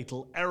a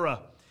fatal error.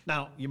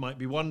 Now, you might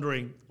be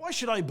wondering, why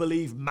should I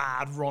believe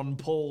mad Ron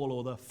Paul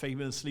or the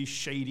famously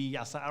shady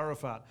Yasser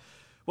Arafat?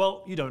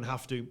 Well, you don't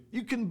have to.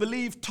 You can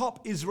believe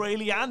top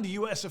Israeli and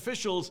US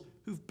officials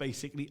who've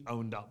basically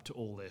owned up to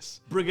all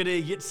this.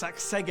 Brigadier Yitzhak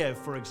Segev,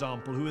 for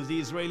example, who was the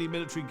Israeli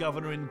military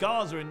governor in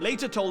Gaza, and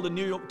later told a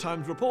New York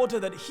Times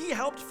reporter that he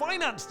helped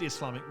finance the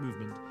Islamic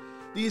movement.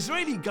 The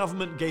Israeli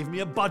government gave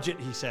me a budget,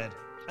 he said,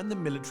 and the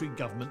military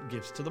government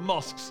gives to the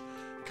mosques.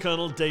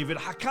 Colonel David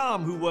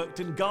Hakam, who worked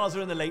in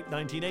Gaza in the late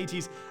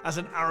 1980s as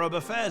an Arab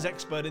affairs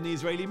expert in the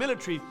Israeli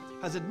military,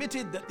 has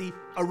admitted that the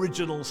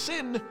original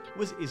sin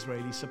was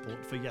Israeli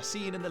support for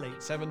Yassin in the late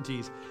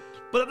 70s.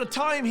 But at the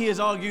time, he has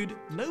argued,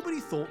 nobody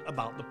thought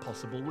about the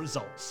possible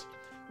results.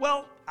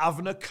 Well,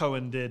 Avner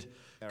Cohen did.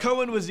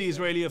 Cohen was the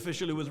Israeli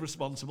official who was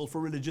responsible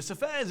for religious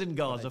affairs in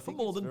Gaza for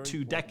more than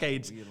 2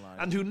 decades,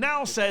 and who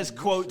now says,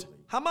 quote,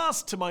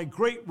 Hamas, to my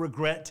great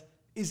regret,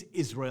 is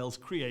Israel's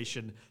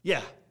creation.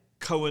 Yeah,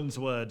 Cohen's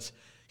words.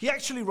 He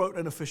actually wrote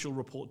an official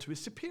report to his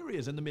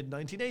superiors in the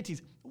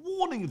mid-1980s,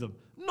 warning them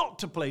not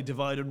to play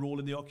divide and rule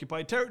in the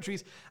occupied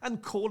territories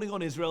and calling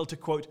on Israel to,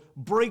 quote,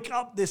 break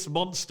up this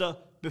monster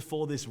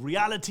before this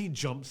reality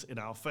jumps in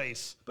our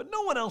face. But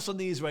no one else on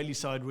the Israeli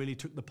side really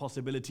took the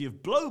possibility of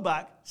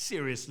blowback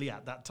seriously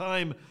at that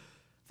time.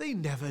 They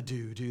never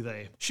do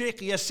they? Sheikh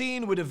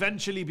Yassin would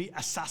eventually be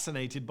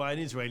assassinated by an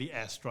Israeli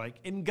airstrike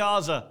in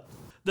Gaza.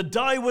 The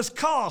die was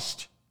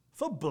cast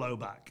for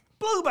blowback.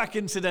 Blowback,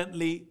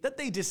 incidentally, that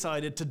they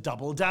decided to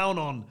double down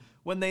on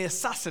when they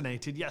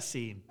assassinated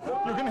Yassin.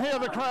 You can hear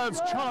the crowds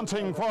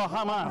chanting for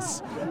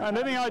Hamas, and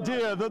any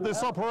idea that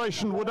this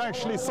operation would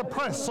actually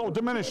suppress or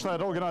diminish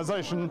that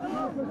organization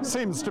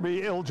seems to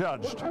be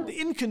ill-judged. The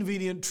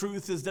inconvenient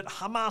truth is that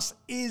Hamas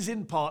is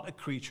in part a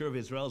creature of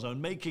Israel's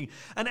own making,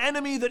 an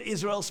enemy that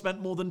Israel spent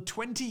more than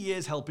 20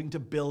 years helping to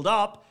build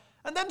up,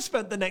 and then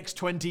spent the next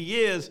 20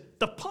 years,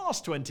 the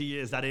past 20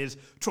 years that is,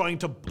 trying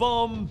to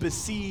bomb,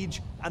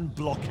 besiege, and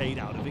blockade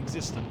out of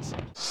existence.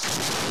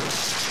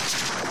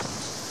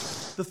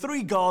 The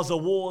 3 Gaza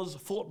wars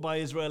fought by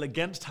Israel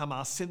against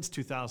Hamas since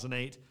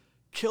 2008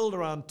 killed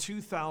around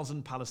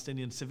 2,000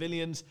 Palestinian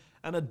civilians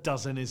and a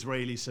dozen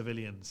Israeli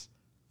civilians.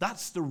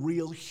 That's the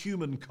real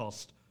human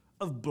cost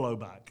of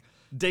blowback.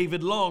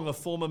 David Long, a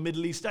former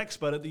Middle East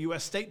expert at the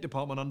US State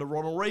Department under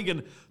Ronald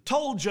Reagan,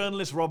 told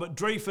journalist Robert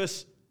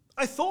Dreyfus,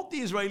 I thought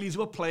the Israelis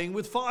were playing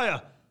with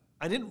fire.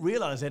 I didn't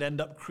realize they'd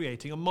end up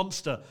creating a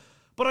monster.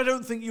 But I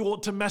don't think you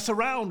ought to mess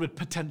around with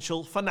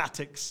potential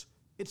fanatics.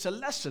 It's a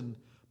lesson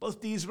both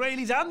the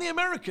Israelis and the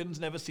Americans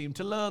never seem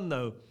to learn,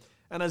 though.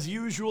 And as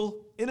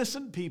usual,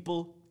 innocent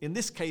people, in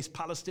this case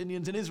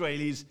Palestinians and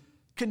Israelis,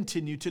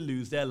 continue to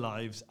lose their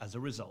lives as a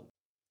result.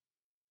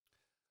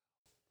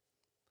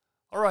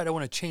 All right, I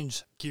want to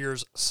change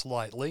gears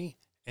slightly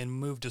and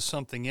move to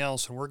something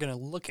else, and we're going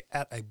to look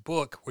at a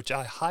book which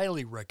I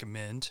highly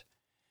recommend.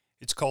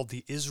 It's called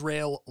The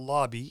Israel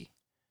Lobby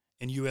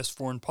and U.S.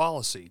 Foreign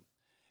Policy.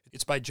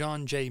 It's by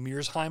John J.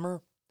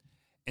 Mearsheimer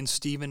and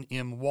Stephen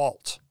M.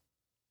 Walt.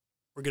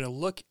 We're going to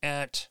look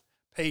at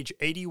page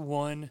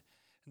 81.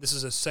 This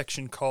is a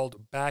section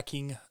called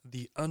Backing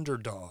the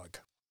Underdog.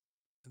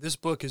 This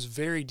book is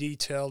very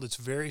detailed. It's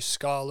very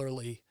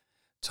scholarly.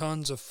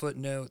 Tons of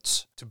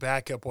footnotes to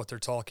back up what they're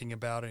talking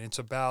about. And it's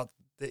about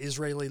the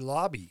Israeli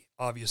lobby,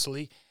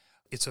 obviously.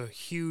 It's a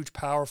huge,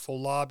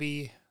 powerful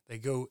lobby. They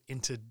go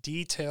into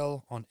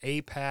detail on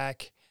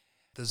AIPAC,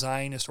 the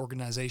Zionist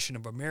Organization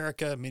of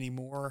America, many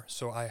more.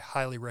 So I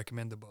highly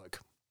recommend the book.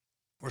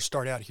 We'll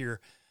start out here.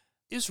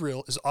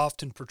 Israel is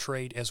often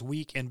portrayed as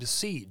weak and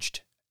besieged,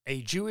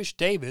 a Jewish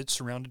David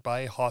surrounded by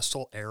a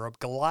hostile Arab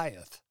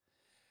Goliath.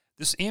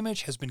 This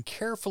image has been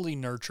carefully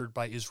nurtured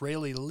by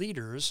Israeli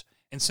leaders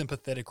and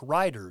sympathetic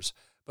writers,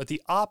 but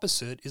the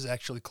opposite is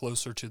actually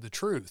closer to the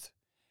truth.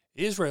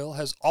 Israel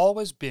has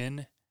always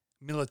been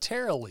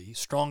militarily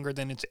stronger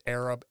than its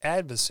Arab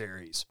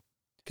adversaries.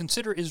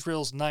 Consider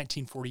Israel's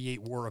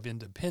 1948 War of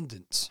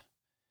Independence,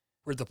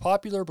 where the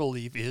popular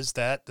belief is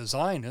that the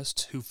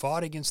Zionists, who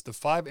fought against the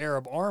 5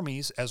 Arab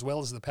armies as well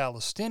as the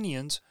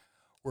Palestinians,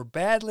 were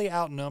badly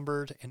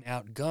outnumbered and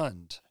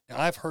outgunned.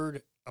 Now, I've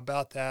heard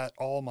about that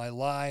all my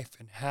life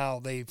and how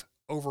they've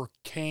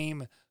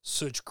overcame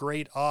such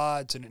great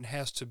odds, and it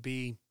has to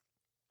be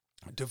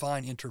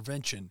divine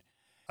intervention.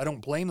 I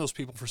don't blame those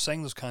people for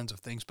saying those kinds of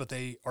things, but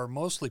they are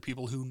mostly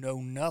people who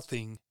know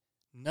nothing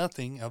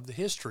of the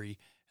history,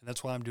 and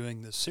that's why I'm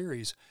doing this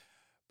series.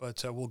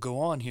 but we'll go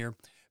on here.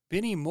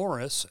 Benny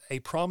Morris, a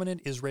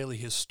prominent Israeli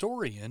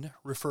historian,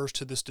 refers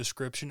to this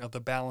description of the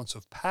balance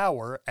of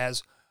power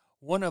as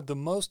one of the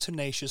most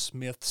tenacious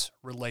myths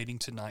relating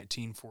to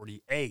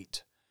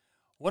 1948.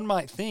 One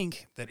might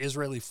think that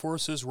Israeli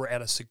forces were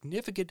at a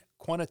significant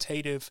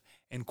quantitative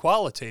and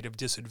qualitative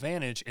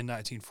disadvantage in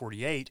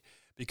 1948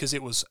 because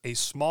it was a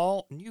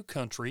small new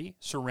country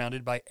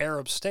surrounded by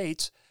Arab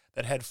states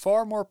that had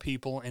far more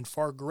people and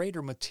far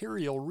greater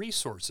material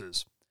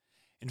resources.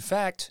 In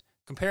fact,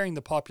 comparing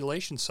the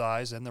population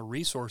size and the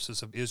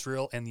resources of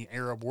Israel and the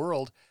Arab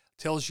world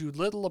tells you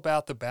little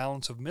about the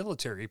balance of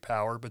military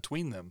power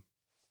between them.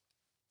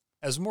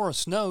 As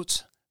Morris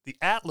notes, the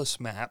Atlas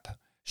map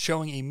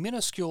showing a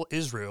minuscule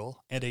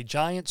Israel and a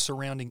giant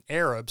surrounding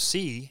Arab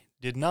sea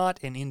did not,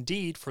 and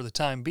indeed for the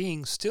time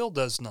being still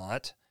does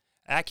not,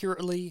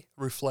 accurately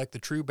reflect the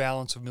true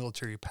balance of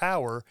military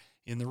power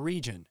in the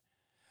region,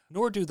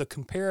 nor do the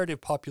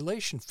comparative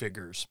population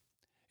figures.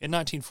 In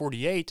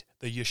 1948,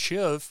 the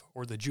Yeshiv,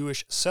 or the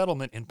Jewish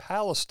settlement in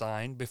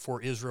Palestine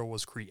before Israel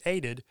was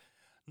created,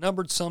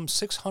 numbered some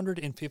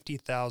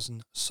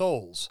 650,000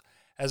 souls,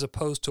 as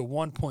opposed to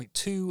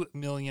 1.2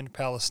 million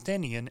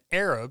Palestinian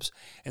Arabs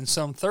and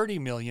some 30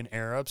 million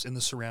Arabs in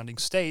the surrounding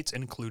states,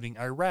 including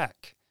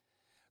Iraq.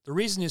 The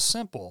reason is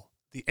simple.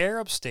 The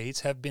Arab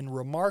states have been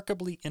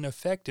remarkably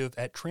ineffective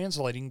at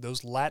translating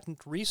those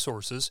latent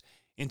resources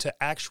into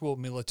actual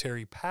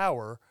military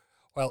power,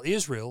 while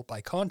Israel,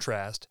 by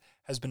contrast,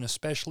 has been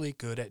especially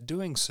good at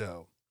doing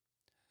so.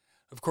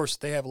 Of course,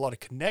 they have a lot of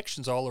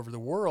connections all over the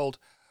world.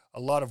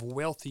 A lot of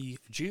wealthy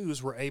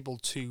Jews were able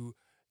to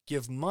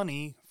give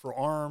money for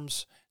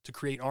arms to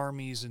create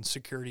armies and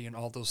security and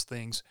all those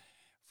things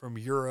from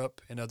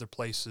Europe and other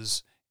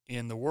places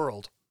in the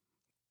world.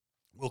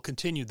 We'll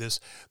continue this.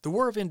 The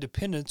War of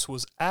Independence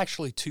was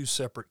actually two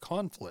separate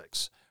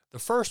conflicts. The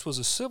first was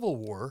a civil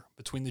war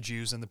between the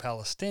Jews and the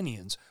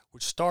Palestinians,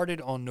 which started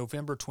on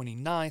November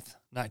 29,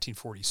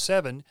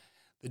 1947,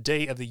 the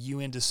day of the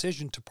UN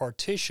decision to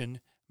partition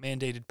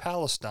mandated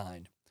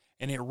Palestine,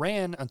 and it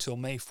ran until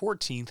May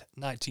 14,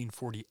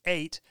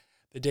 1948,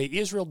 the day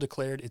Israel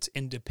declared its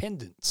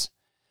independence.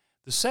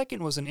 The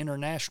second was an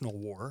international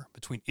war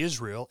between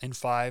Israel and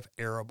 5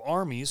 Arab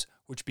armies,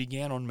 which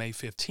began on May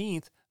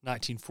 15,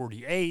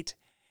 1948,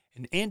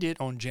 and ended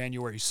on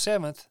January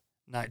 7,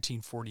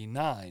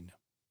 1949.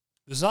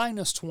 The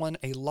Zionists won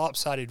a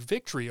lopsided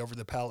victory over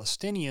the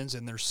Palestinians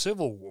in their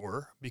civil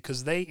war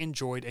because they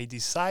enjoyed a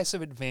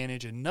decisive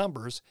advantage in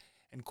numbers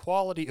and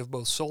quality of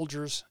both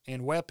soldiers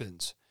and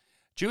weapons.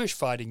 Jewish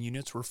fighting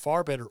units were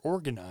far better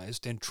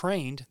organized and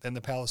trained than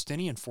the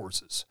Palestinian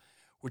forces,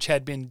 which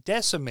had been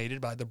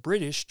decimated by the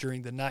British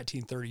during the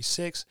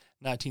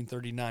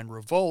 1936-1939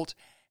 revolt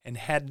and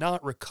had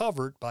not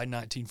recovered by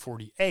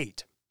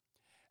 1948.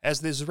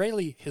 As the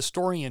Israeli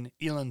historian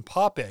Ilan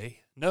Pappé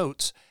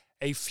notes,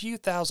 a few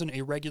thousand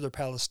irregular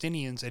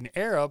Palestinians and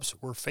Arabs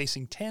were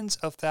facing tens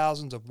of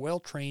thousands of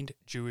well-trained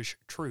Jewish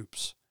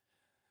troops.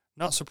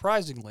 Not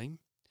surprisingly,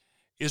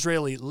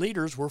 Israeli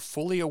leaders were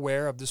fully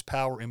aware of this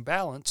power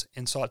imbalance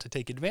and sought to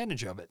take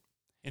advantage of it.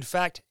 In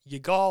fact,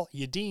 Yigal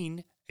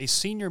Yadin, a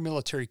senior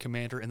military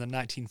commander in the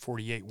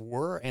 1948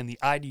 war and the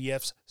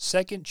IDF's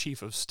second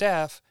chief of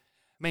staff,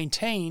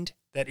 maintained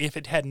that if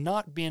it had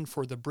not been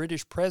for the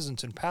British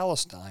presence in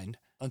Palestine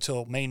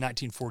until May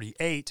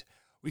 1948,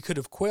 we could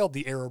have quelled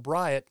the Arab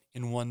riot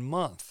in 1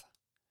 month.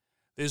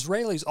 The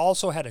Israelis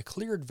also had a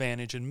clear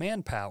advantage in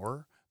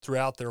manpower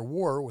throughout their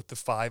war with the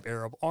 5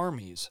 Arab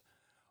armies.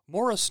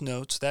 Morris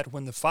notes that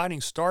when the fighting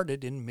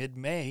started in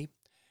mid-May,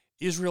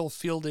 Israel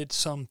fielded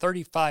some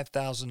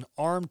 35,000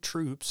 armed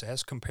troops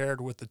as compared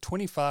with the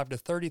 25,000 to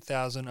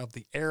 30,000 of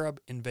the Arab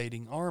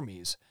invading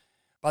armies.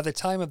 By the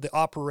time of the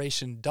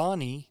Operation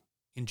Dani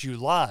in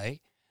July,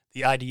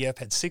 the IDF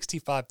had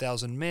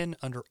 65,000 men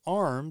under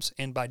arms,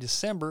 and by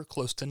December,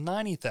 close to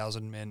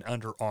 90,000 men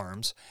under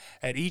arms,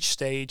 at each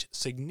stage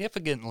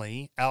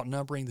significantly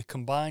outnumbering the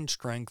combined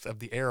strength of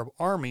the Arab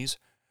armies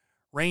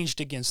ranged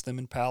against them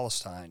in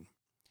Palestine.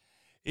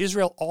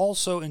 Israel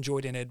also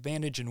enjoyed an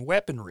advantage in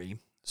weaponry,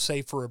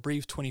 save for a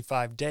brief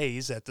 25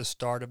 days at the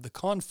start of the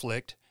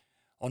conflict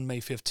on May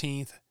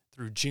 15th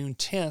through June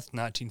 10th,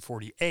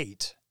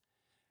 1948.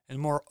 And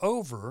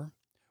moreover,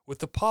 with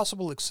the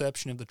possible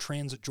exception of the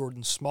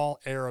Transjordan Small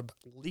Arab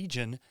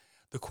Legion,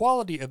 the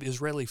quality of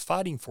Israeli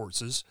fighting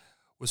forces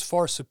was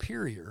far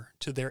superior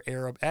to their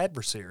Arab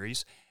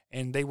adversaries,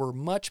 and they were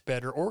much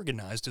better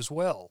organized as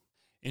well.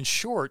 In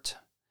short,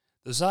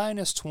 the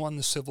Zionists won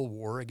the civil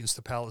war against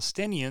the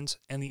Palestinians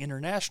and the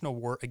international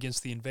war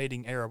against the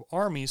invading Arab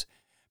armies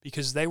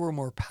because they were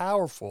more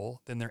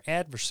powerful than their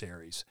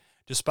adversaries,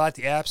 despite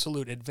the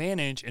absolute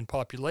advantage in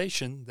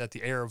population that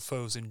the Arab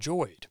foes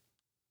enjoyed.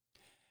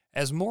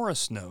 As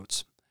Morris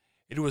notes,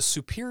 it was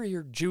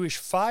superior Jewish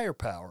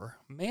firepower,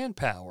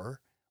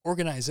 manpower,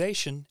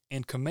 organization,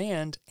 and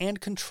command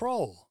and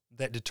control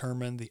that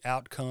determined the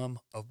outcome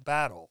of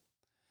battle.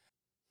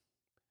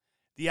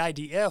 The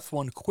IDF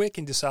won quick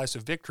and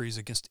decisive victories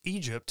against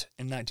Egypt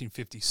in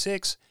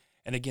 1956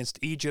 and against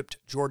Egypt,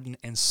 Jordan,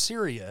 and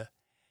Syria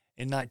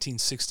in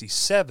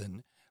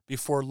 1967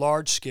 before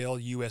large-scale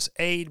U.S.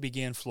 aid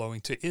began flowing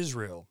to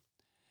Israel.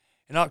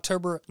 In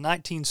October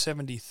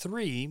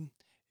 1973,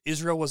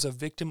 Israel was a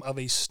victim of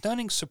a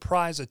stunning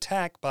surprise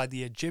attack by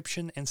the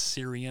Egyptian and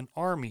Syrian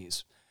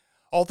armies.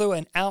 Although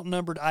an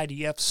outnumbered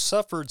IDF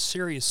suffered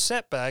serious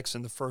setbacks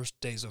in the first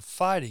days of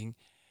fighting,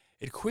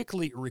 it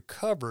quickly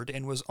recovered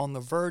and was on the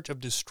verge of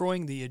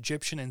destroying the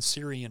Egyptian and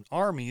Syrian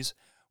armies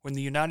when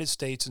the United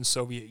States and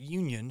Soviet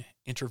Union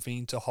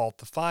intervened to halt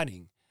the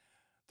fighting.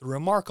 The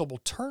remarkable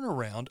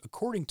turnaround,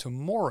 according to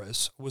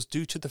Morris, was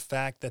due to the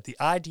fact that the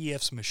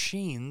IDF's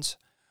machines,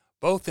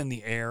 both in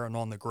the air and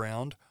on the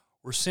ground,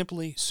 were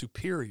simply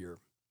superior.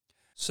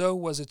 So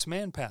was its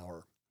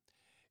manpower.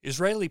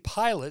 Israeli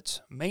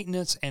pilots,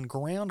 maintenance and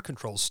ground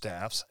control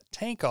staffs,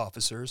 tank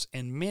officers,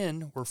 and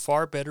men were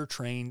far better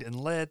trained and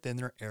led than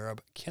their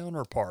Arab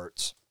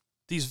counterparts.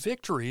 These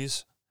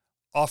victories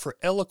offer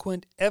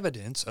eloquent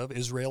evidence of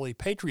Israeli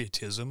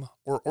patriotism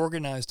or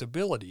organized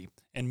ability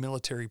and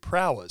military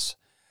prowess,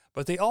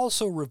 but they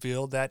also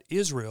reveal that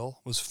Israel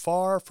was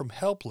far from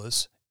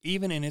helpless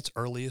even in its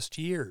earliest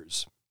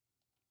years.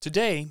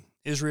 Today,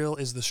 Israel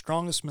is the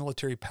strongest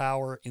military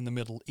power in the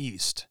Middle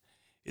East.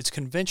 Its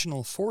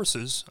conventional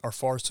forces are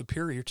far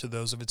superior to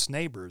those of its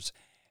neighbors,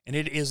 and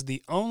it is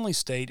the only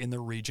state in the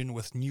region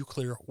with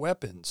nuclear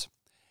weapons.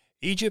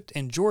 Egypt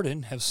and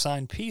Jordan have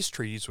signed peace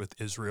treaties with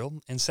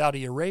Israel, and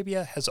Saudi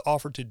Arabia has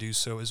offered to do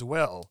so as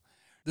well.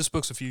 This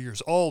book's a few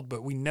years old,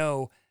 but we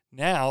know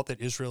now that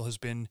Israel has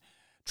been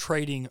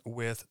trading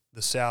with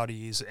the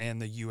Saudis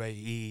and the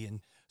UAE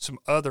and some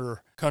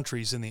other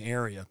countries in the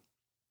area.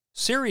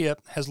 Syria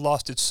has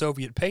lost its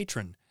Soviet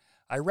patron.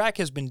 Iraq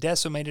has been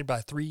decimated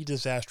by 3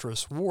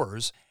 disastrous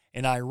wars,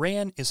 and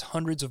Iran is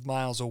hundreds of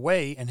miles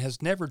away and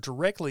has never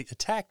directly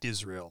attacked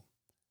Israel.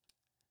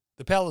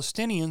 The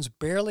Palestinians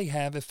barely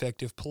have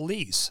effective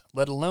police,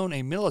 let alone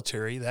a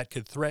military that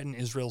could threaten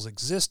Israel's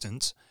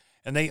existence,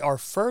 and they are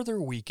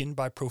further weakened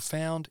by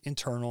profound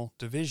internal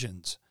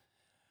divisions.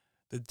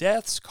 The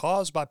deaths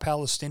caused by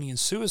Palestinian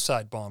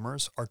suicide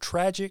bombers are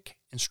tragic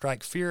and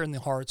strike fear in the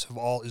hearts of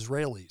all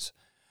Israelis.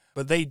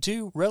 But they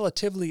do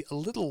relatively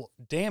little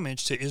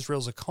damage to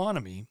Israel's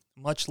economy,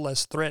 much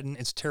less threaten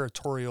its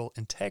territorial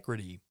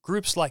integrity.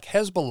 Groups like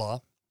Hezbollah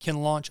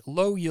can launch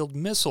low-yield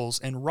missiles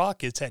and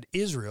rockets at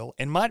Israel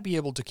and might be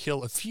able to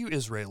kill a few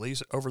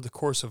Israelis over the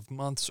course of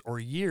months or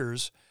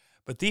years,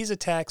 but these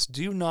attacks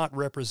do not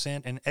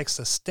represent an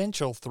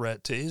existential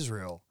threat to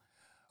Israel.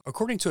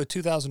 According to a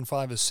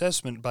 2005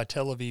 assessment by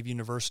Tel Aviv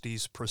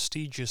University's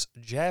prestigious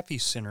Jaffe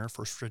Center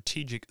for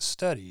Strategic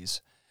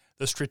Studies,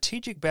 the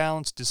strategic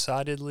balance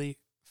decidedly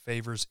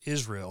favors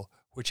Israel,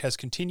 which has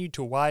continued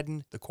to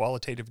widen the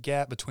qualitative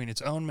gap between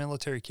its own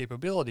military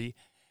capability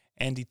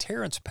and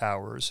deterrence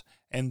powers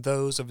and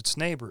those of its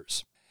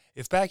neighbors.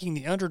 If backing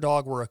the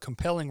underdog were a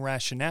compelling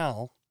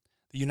rationale,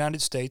 the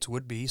United States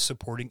would be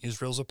supporting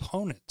Israel's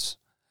opponents.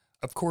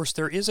 Of course,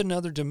 there is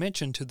another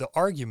dimension to the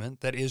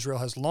argument that Israel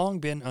has long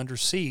been under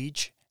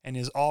siege and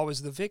is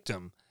always the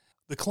victim.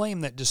 The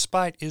claim that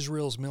despite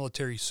Israel's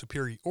military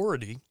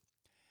superiority,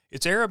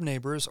 its Arab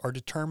neighbors are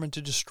determined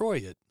to destroy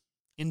it.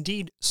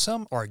 Indeed,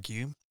 some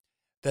argue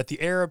that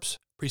the Arabs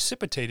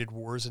precipitated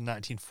wars in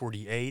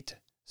 1948,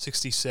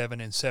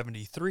 67, and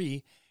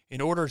 73 in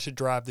order to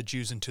drive the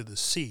Jews into the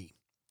sea.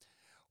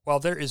 While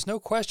there is no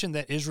question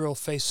that Israel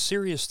faced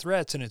serious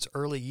threats in its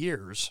early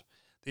years,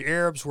 the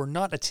Arabs were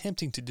not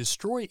attempting to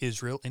destroy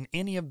Israel in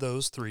any of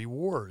those 3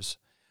 wars.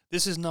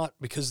 This is not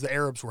because the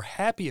Arabs were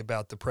happy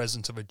about the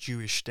presence of a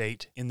Jewish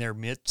state in their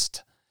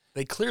midst.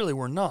 They clearly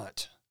were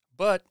not,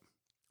 but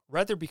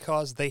rather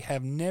because they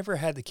have never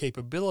had the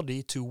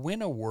capability to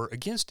win a war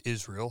against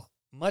Israel,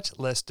 much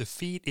less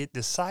defeat it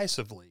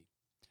decisively.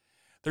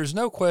 There's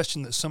no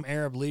question that some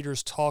Arab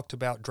leaders talked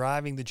about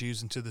driving the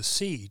Jews into the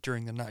sea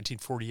during the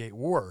 1948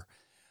 war,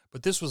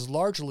 but this was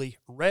largely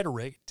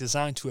rhetoric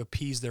designed to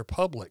appease their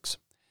publics.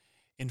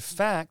 In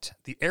fact,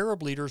 the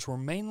Arab leaders were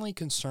mainly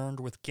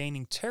concerned with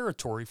gaining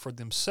territory for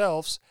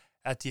themselves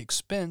at the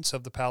expense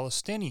of the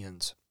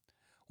Palestinians.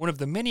 One of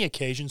the many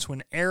occasions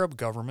when Arab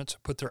governments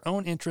put their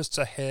own interests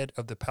ahead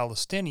of the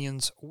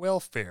Palestinians'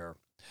 welfare.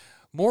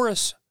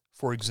 Morris,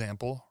 for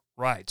example,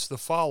 writes the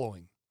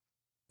following: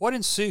 "What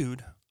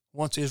ensued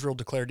once Israel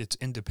declared its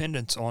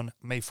independence on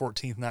May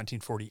 14,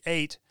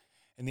 1948,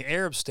 and the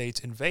Arab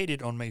states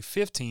invaded on May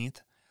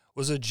 15th,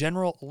 was a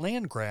general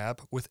land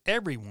grab with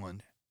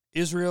everyone,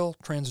 Israel,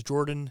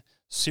 Transjordan,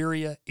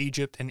 Syria,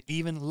 Egypt, and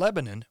even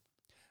Lebanon,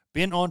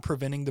 bent on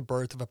preventing the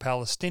birth of a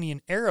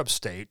Palestinian Arab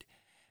state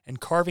and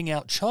carving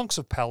out chunks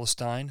of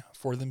Palestine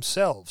for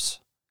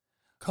themselves.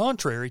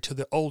 Contrary to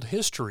the old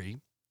history,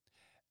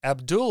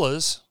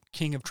 Abdullah's,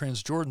 king of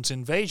Transjordan's,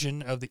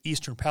 invasion of the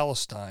eastern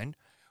Palestine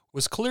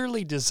was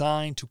clearly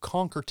designed to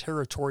conquer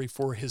territory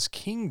for his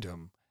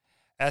kingdom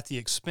at the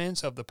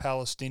expense of the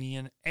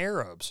Palestinian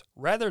Arabs,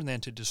 rather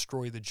than to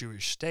destroy the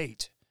Jewish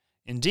state.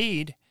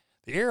 Indeed,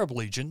 the Arab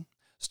Legion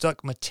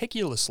stuck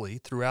meticulously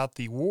throughout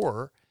the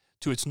war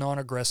to its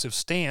non-aggressive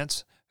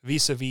stance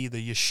vis-a-vis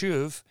the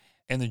Yishuv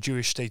and the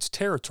Jewish state's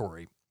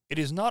territory. It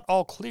is not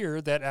all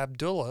clear that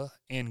Abdullah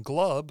and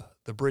Glubb,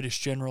 the British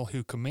general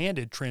who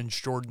commanded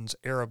Transjordan's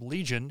Arab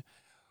Legion,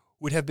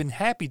 would have been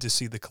happy to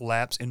see the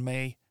collapse in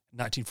May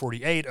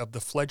 1948 of the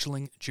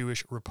fledgling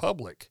Jewish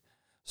Republic.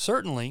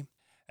 Certainly,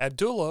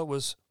 Abdullah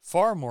was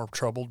far more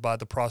troubled by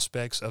the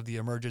prospects of the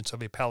emergence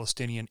of a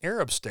Palestinian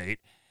Arab state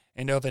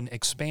and of an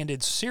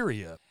expanded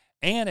Syria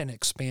and an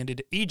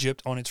expanded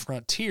Egypt on its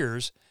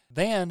frontiers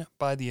than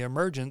by the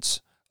emergence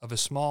of a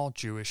small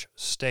Jewish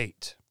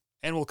state.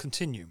 And we'll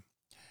continue.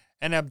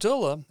 And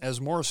Abdullah, as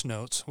Morris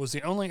notes, was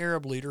the only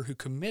Arab leader who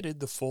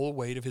committed the full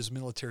weight of his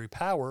military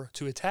power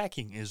to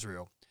attacking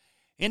Israel,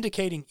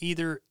 indicating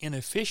either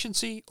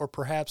inefficiency or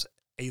perhaps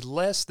a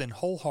less than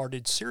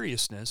wholehearted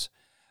seriousness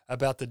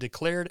about the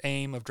declared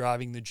aim of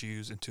driving the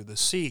Jews into the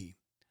sea.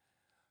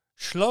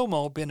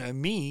 Shlomo ben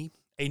Ami,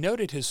 a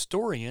noted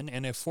historian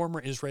and a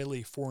former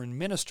Israeli foreign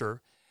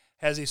minister,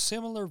 has a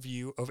similar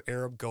view of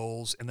Arab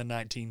goals in the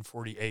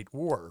 1948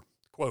 war.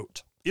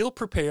 Quote,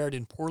 ill-prepared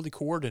and poorly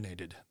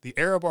coordinated, the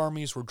Arab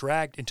armies were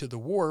dragged into the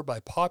war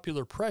by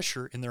popular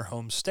pressure in their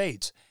home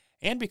states,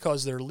 and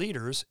because their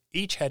leaders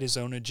each had his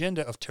own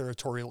agenda of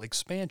territorial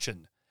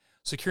expansion.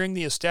 Securing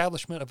the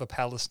establishment of a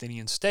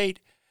Palestinian state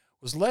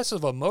was less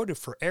of a motive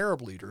for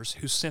Arab leaders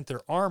who sent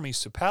their armies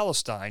to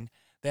Palestine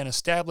than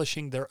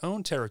establishing their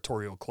own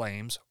territorial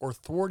claims or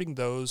thwarting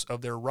those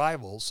of their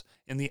rivals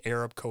in the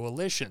Arab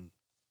coalition.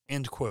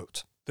 End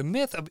quote. The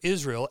myth of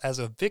Israel as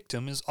a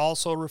victim is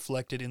also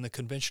reflected in the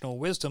conventional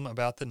wisdom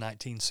about the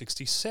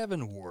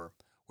 1967 war,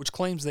 which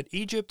claims that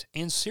Egypt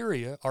and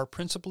Syria are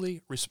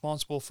principally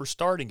responsible for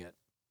starting it.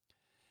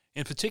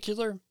 In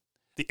particular,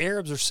 the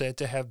Arabs are said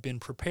to have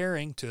been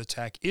preparing to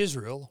attack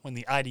Israel when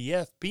the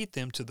IDF beat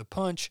them to the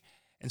punch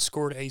and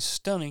scored a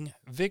stunning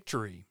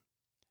victory.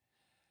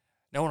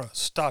 Now I want to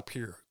stop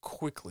here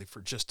quickly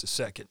for just a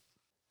second.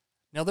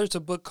 Now there's a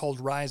book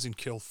called Rise and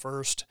Kill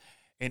First,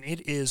 and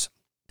it is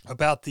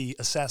about the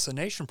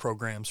assassination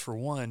programs, for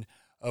one,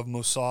 of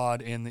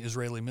Mossad and the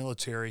Israeli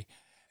military,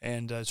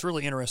 and it's a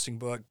really interesting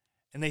book.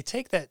 And they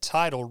take that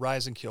title,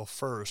 Rise and Kill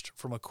First,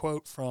 from a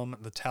quote from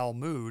the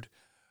Talmud,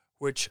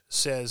 which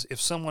says,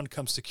 if someone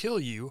comes to kill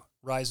you,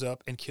 rise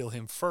up and kill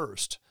him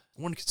first.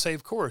 One could say,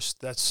 of course,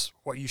 that's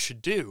what you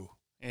should do,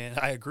 and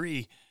I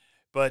agree,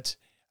 but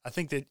I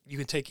think that you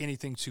can take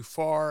anything too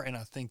far, and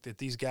I think that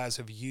these guys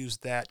have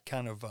used that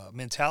kind of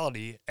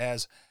mentality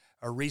as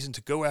a reason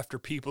to go after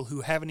people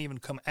who haven't even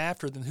come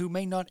after them, who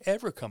may not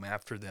ever come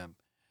after them,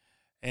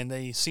 and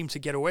they seem to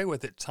get away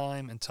with it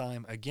time and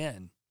time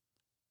again.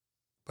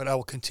 But I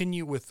will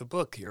continue with the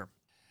book here.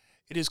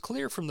 It is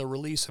clear from the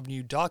release of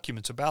new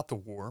documents about the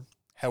war,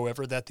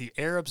 however, that the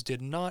Arabs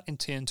did not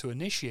intend to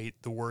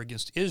initiate the war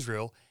against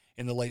Israel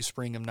in the late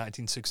spring of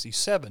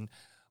 1967,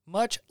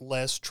 much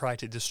less try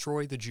to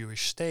destroy the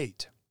Jewish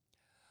state.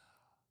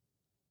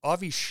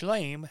 Avi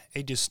Shleim,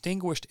 a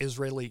distinguished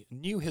Israeli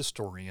new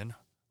historian,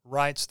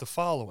 writes the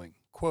following,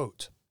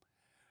 quote,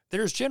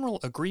 there is general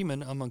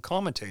agreement among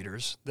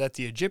commentators that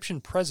the Egyptian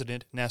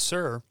president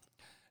Nasser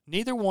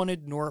neither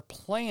wanted nor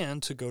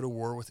planned to go to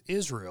war with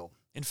Israel.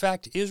 In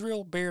fact,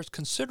 Israel bears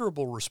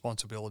considerable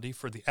responsibility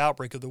for the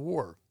outbreak of the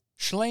war.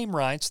 Shleim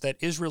writes that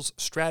Israel's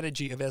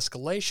strategy of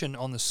escalation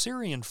on the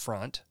Syrian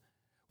front,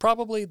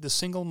 probably the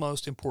single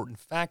most important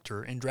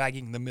factor in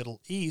dragging the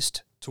Middle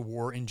East to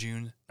war in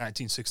June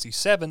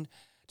 1967,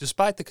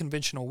 despite the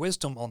conventional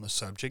wisdom on the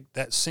subject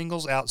that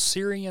singles out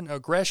Syrian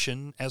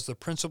aggression as the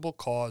principal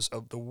cause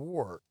of the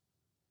war.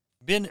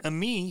 Ben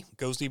Ami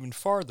goes even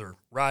farther,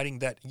 writing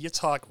that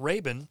Yitzhak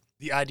Rabin,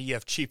 the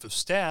IDF chief of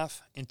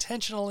staff,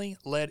 intentionally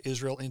led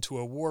Israel into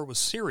a war with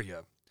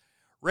Syria.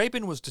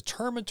 Rabin was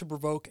determined to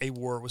provoke a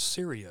war with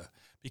Syria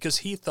because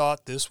he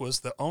thought this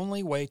was the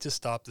only way to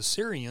stop the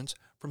Syrians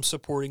from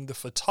supporting the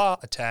Fatah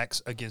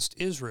attacks against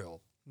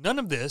Israel. None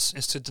of this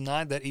is to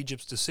deny that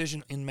Egypt's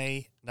decision in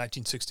May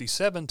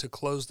 1967 to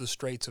close the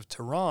Straits of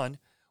Tiran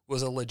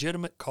was a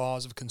legitimate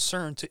cause of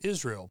concern to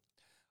Israel,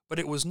 but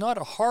it was not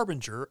a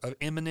harbinger of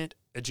imminent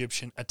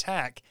Egyptian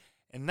attack,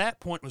 and that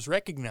point was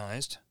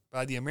recognized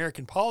by the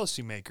American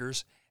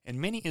policymakers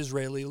and many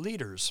Israeli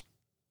leaders.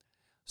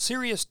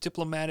 Serious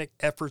diplomatic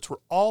efforts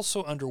were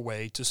also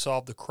underway to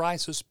solve the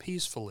crisis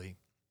peacefully.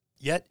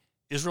 Yet,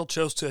 Israel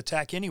chose to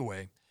attack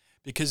anyway,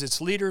 because its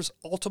leaders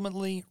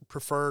ultimately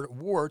preferred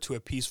war to a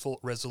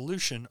peaceful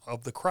resolution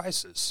of the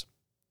crisis.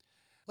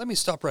 Let me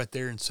stop right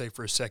there and say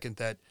for a second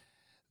that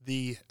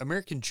the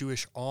American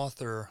Jewish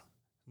author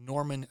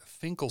Norman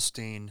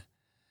Finkelstein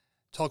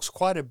talks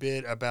quite a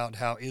bit about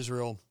how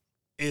Israel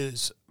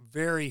is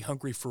very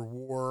hungry for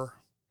war,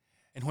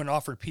 and when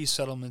offered peace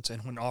settlements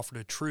and when offered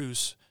a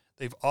truce,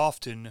 they've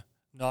often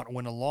not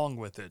went along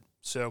with it.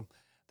 So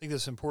I think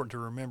that's important to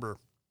remember.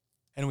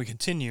 And we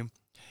continue.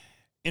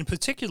 In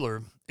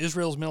particular,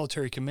 Israel's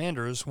military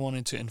commanders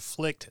wanted to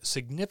inflict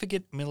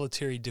significant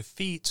military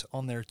defeats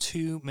on their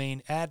two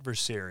main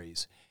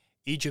adversaries,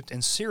 Egypt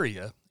and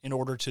Syria, in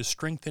order to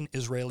strengthen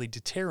Israeli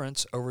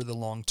deterrence over the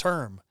long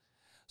term.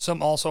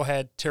 Some also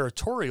had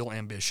territorial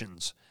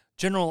ambitions,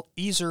 General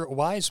Ezer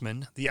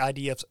Weizman, the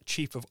IDF's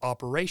chief of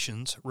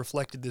operations,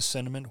 reflected this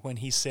sentiment when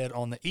he said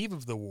on the eve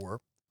of the war,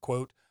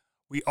 quote,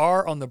 "We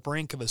are on the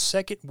brink of a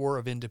second war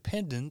of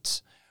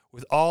independence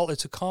with all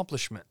its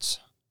accomplishments,"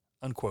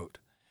 unquote.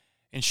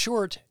 In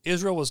short,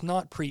 Israel was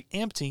not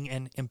preempting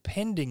an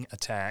impending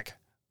attack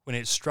when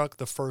it struck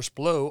the first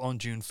blow on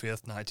June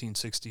 5,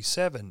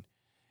 1967.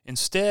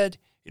 Instead,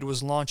 it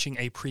was launching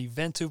a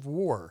preventive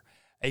war,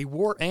 a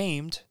war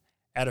aimed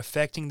at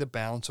affecting the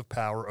balance of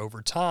power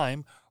over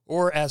time,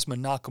 or as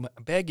Menachem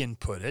Begin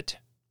put it,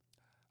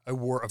 a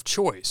war of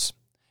choice.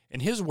 In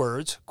his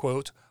words,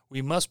 quote,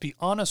 "We must be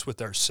honest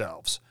with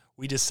ourselves.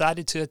 We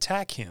decided to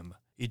attack him,"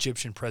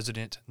 Egyptian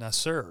President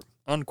Nasser,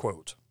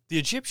 unquote. The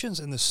Egyptians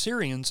and the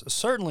Syrians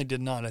certainly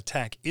did not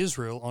attack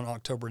Israel on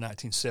October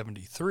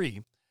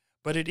 1973,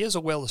 but it is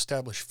a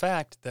well-established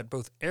fact that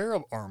both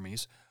Arab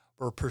armies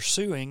were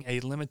pursuing a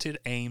limited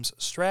aims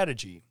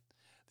strategy.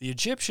 The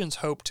Egyptians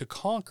hoped to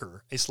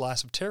conquer a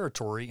slice of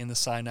territory in the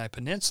Sinai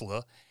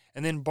Peninsula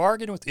and then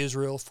bargain with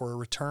Israel for a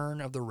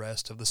return of the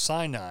rest of the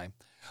Sinai,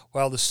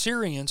 while the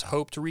Syrians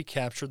hoped to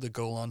recapture the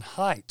Golan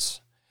Heights.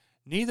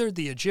 Neither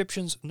the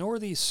Egyptians nor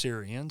the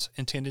Syrians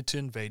intended to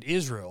invade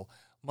Israel,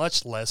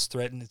 much less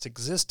threaten its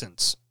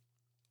existence.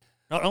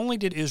 Not only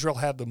did Israel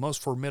have the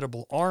most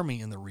formidable army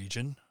in the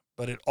region,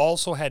 but it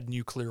also had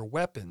nuclear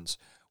weapons,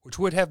 which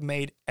would have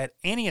made at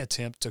any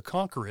attempt to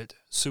conquer it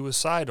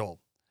suicidal.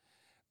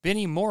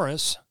 Benny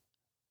Morris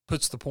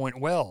puts the point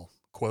well,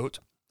 quote,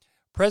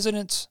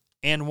 "Presidents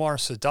Anwar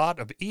Sadat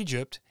of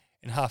Egypt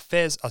and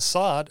Hafez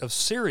Assad of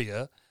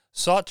Syria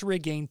sought to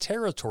regain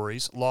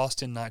territories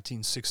lost in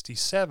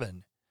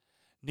 1967.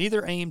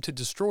 Neither aimed to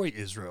destroy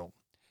Israel.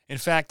 In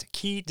fact,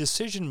 key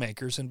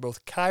decision-makers in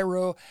both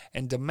Cairo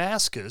and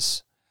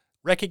Damascus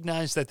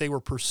recognized that they were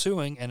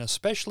pursuing an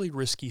especially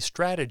risky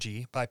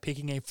strategy by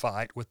picking a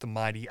fight with the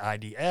mighty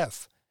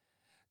IDF.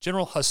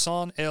 General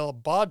Hassan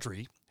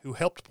el-Badri, who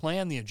helped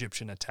plan the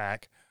Egyptian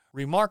attack,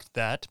 remarked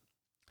that,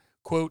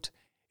 quote,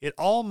 "It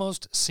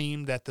almost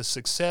seemed that the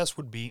success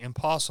would be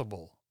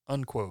impossible,"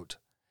 unquote.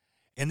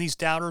 And these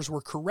doubters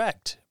were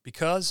correct,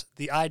 because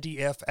the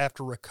IDF,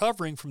 after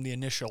recovering from the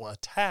initial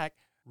attack,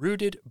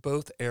 routed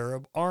both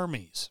Arab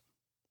armies.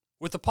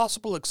 With the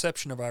possible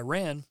exception of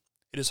Iran,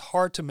 it is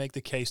hard to make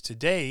the case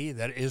today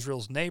that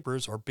Israel's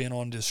neighbors are bent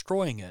on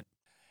destroying it.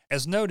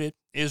 As noted,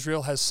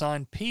 Israel has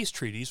signed peace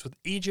treaties with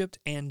Egypt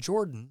and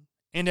Jordan,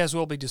 and as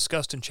will be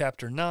discussed in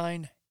Chapter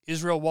 9,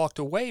 Israel walked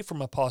away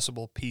from a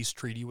possible peace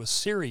treaty with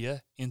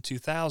Syria in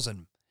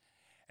 2000.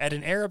 At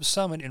an Arab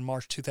summit in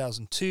March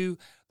 2002,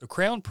 the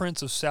Crown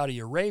Prince of Saudi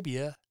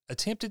Arabia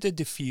attempted to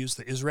defuse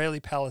the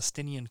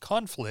Israeli-Palestinian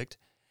conflict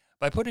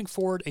by putting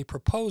forward a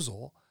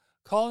proposal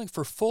calling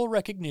for full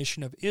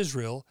recognition of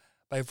Israel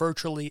by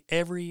virtually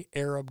every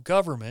Arab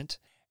government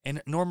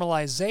and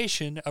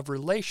normalization of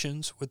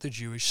relations with the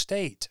Jewish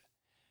state.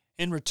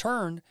 In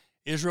return,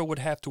 Israel would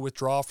have to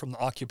withdraw from the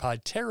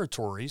occupied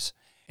territories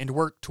and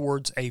work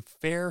towards a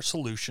fair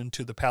solution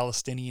to the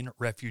Palestinian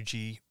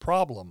refugee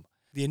problem.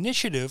 The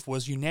initiative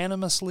was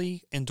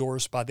unanimously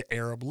endorsed by the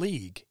Arab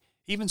League.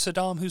 Even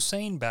Saddam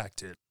Hussein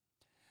backed it.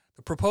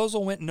 The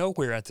proposal went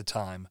nowhere at the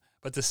time,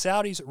 but the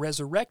Saudis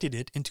resurrected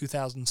it in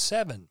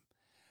 2007.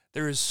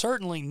 There is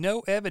certainly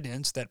no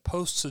evidence that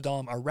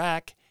post-Saddam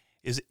Iraq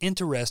is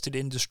interested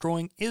in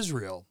destroying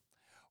Israel.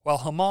 While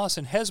Hamas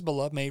and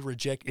Hezbollah may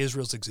reject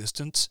Israel's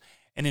existence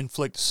and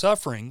inflict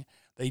suffering,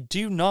 they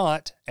do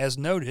not, as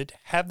noted,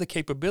 have the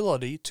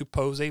capability to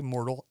pose a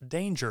mortal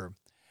danger.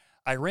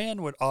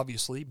 Iran would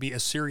obviously be a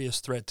serious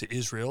threat to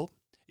Israel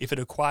if it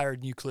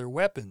acquired nuclear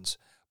weapons,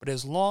 but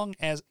as long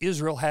as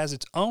Israel has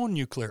its own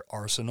nuclear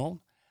arsenal,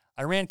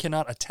 Iran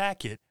cannot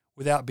attack it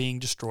without being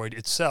destroyed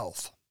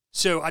itself.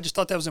 So I just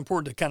thought that was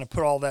important to kind of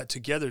put all that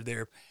together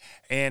there.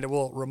 And it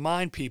will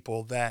remind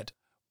people that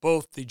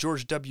both the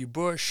George W.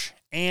 Bush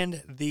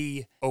and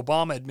the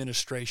Obama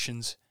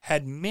administrations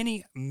had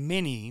many,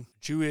 many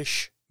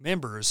Jewish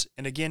members.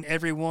 And again,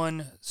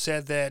 everyone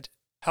said that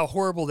how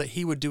horrible that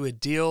he would do a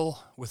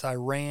deal with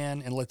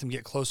Iran and let them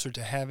get closer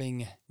to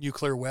having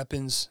nuclear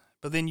weapons.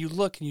 But then you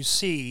look and you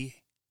see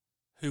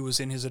who was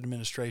in his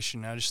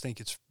administration. I just think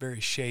it's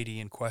very shady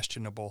and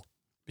questionable,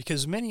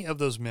 because many of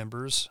those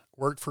members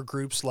worked for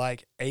groups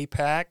like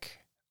AIPAC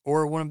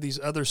or one of these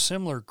other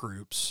similar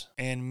groups,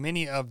 and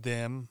many of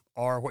them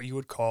are what you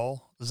would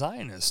call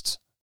Zionists.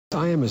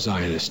 I am a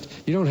Zionist.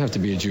 You don't have to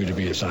be a Jew to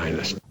be a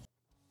Zionist.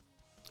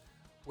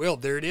 Well,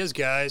 there it is,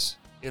 guys,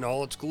 in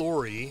all its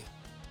glory.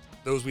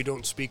 Those We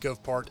Don't Speak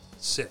Of, Part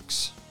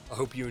 6. I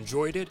hope you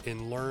enjoyed it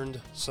and learned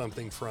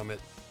something from it.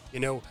 You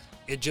know,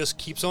 it just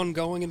keeps on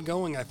going and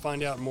going. I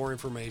find out more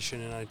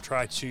information and I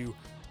try to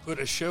put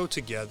a show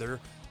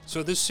together.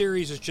 So this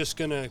series is just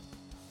going to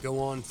go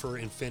on for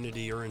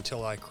infinity or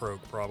until I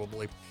croak,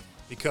 probably,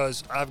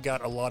 because I've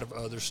got a lot of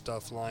other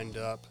stuff lined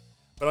up.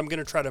 But I'm going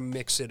to try to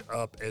mix it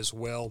up as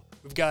well.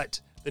 We've got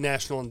the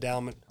National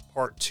Endowment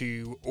Part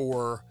 2,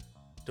 or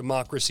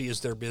Democracy is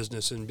Their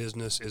Business and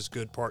Business is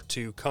Good Part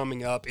 2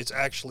 coming up. It's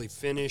actually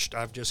finished.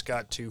 I've just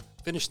got to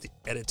finish the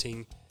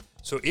editing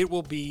So it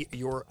will be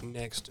your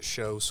next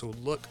show. So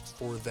look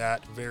for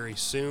that very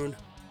soon.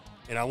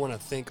 And I want to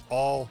thank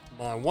all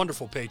my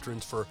wonderful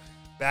patrons for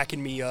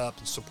backing me up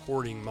and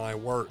supporting my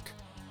work.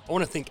 I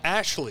want to thank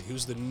Ashley,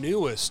 who's the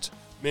newest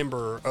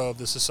member of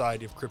the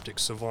Society of Cryptic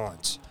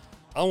Savants.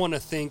 I want to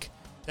thank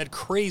that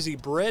crazy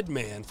bread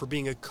man for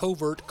being a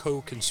covert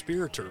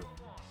co-conspirator.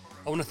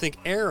 I want to thank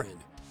Aaron.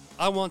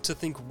 I want to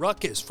thank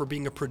Ruckus for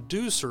being a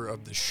producer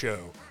of the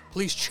show.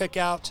 Please check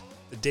out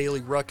the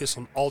Daily Ruckus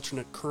on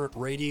Alternate Current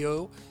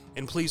Radio,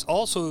 and please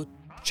also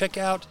check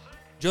out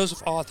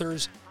Joseph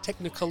Author's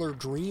Technicolor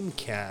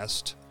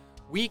Dreamcast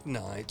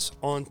weeknights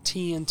on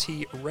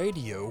TNT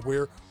Radio,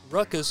 where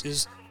Ruckus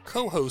is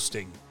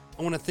co-hosting.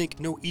 I want to thank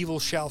No Evil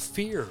Shall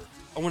Fear.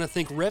 I want to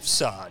thank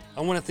Refsod.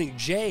 I want to thank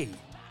Jay.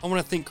 I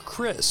want to thank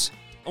Chris.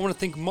 I want to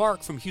thank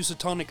Mark from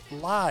Housatonic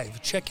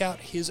Live. Check out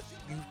his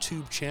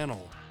YouTube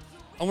channel.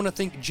 I want to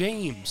thank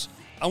James.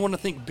 I want to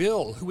thank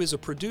Bill, who is a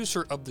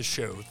producer of the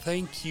show.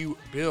 Thank you,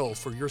 Bill,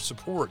 for your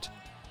support.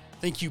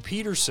 Thank you,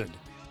 Peterson.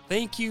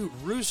 Thank you,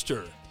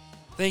 Rooster.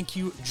 Thank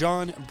you,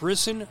 John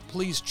Brisson.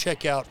 Please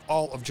check out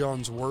all of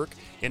John's work,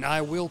 and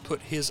I will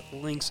put his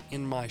links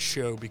in my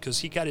show because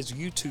he got his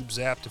YouTube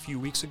zapped a few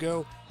weeks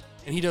ago,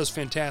 and he does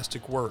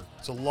fantastic work.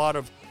 It's a lot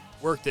of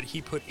work that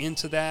he put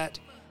into that,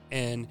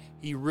 and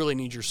he really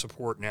needs your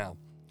support now.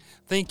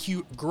 Thank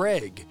you,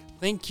 Greg.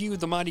 Thank you,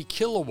 The Mighty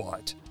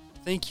Kilowatt.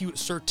 Thank you,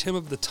 Sir Tim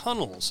of the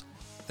Tunnels.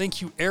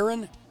 Thank you,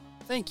 Aaron.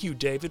 Thank you,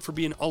 David, for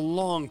being a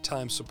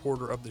long-time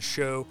supporter of the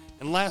show.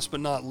 And last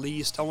but not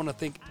least, I want to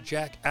thank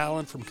Jack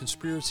Allen from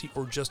Conspiracy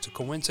or Just a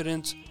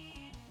Coincidence.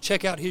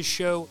 Check out his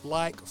show,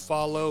 like,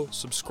 follow,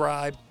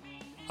 subscribe.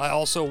 I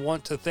also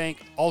want to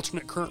thank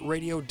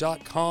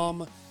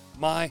AlternateCurrentRadio.com,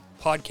 my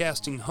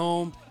podcasting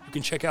home. You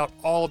can check out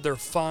all of their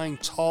fine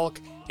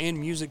talk and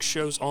music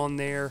shows on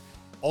there.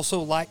 Also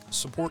like,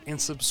 support, and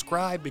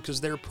subscribe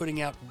because they're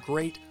putting out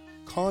great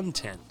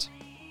content.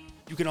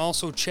 You can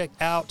also check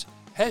out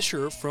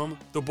Hesher from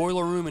the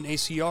Boiler Room and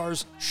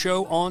ACR's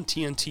show on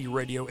TNT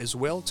Radio as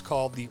well. It's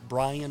called The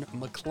Brian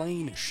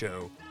McLean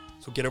Show.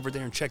 So get over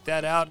there and check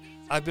that out.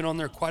 I've been on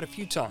there quite a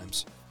few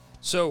times.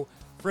 So,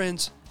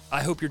 friends,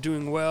 I hope you're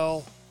doing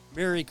well.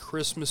 Merry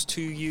Christmas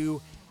to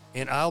you,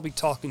 and I'll be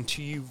talking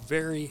to you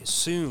very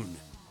soon.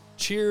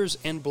 Cheers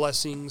and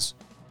blessings,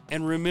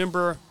 and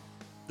remember,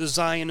 the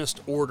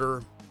Zionist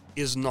order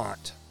is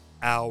not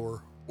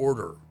our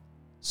order.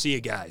 See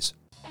you guys.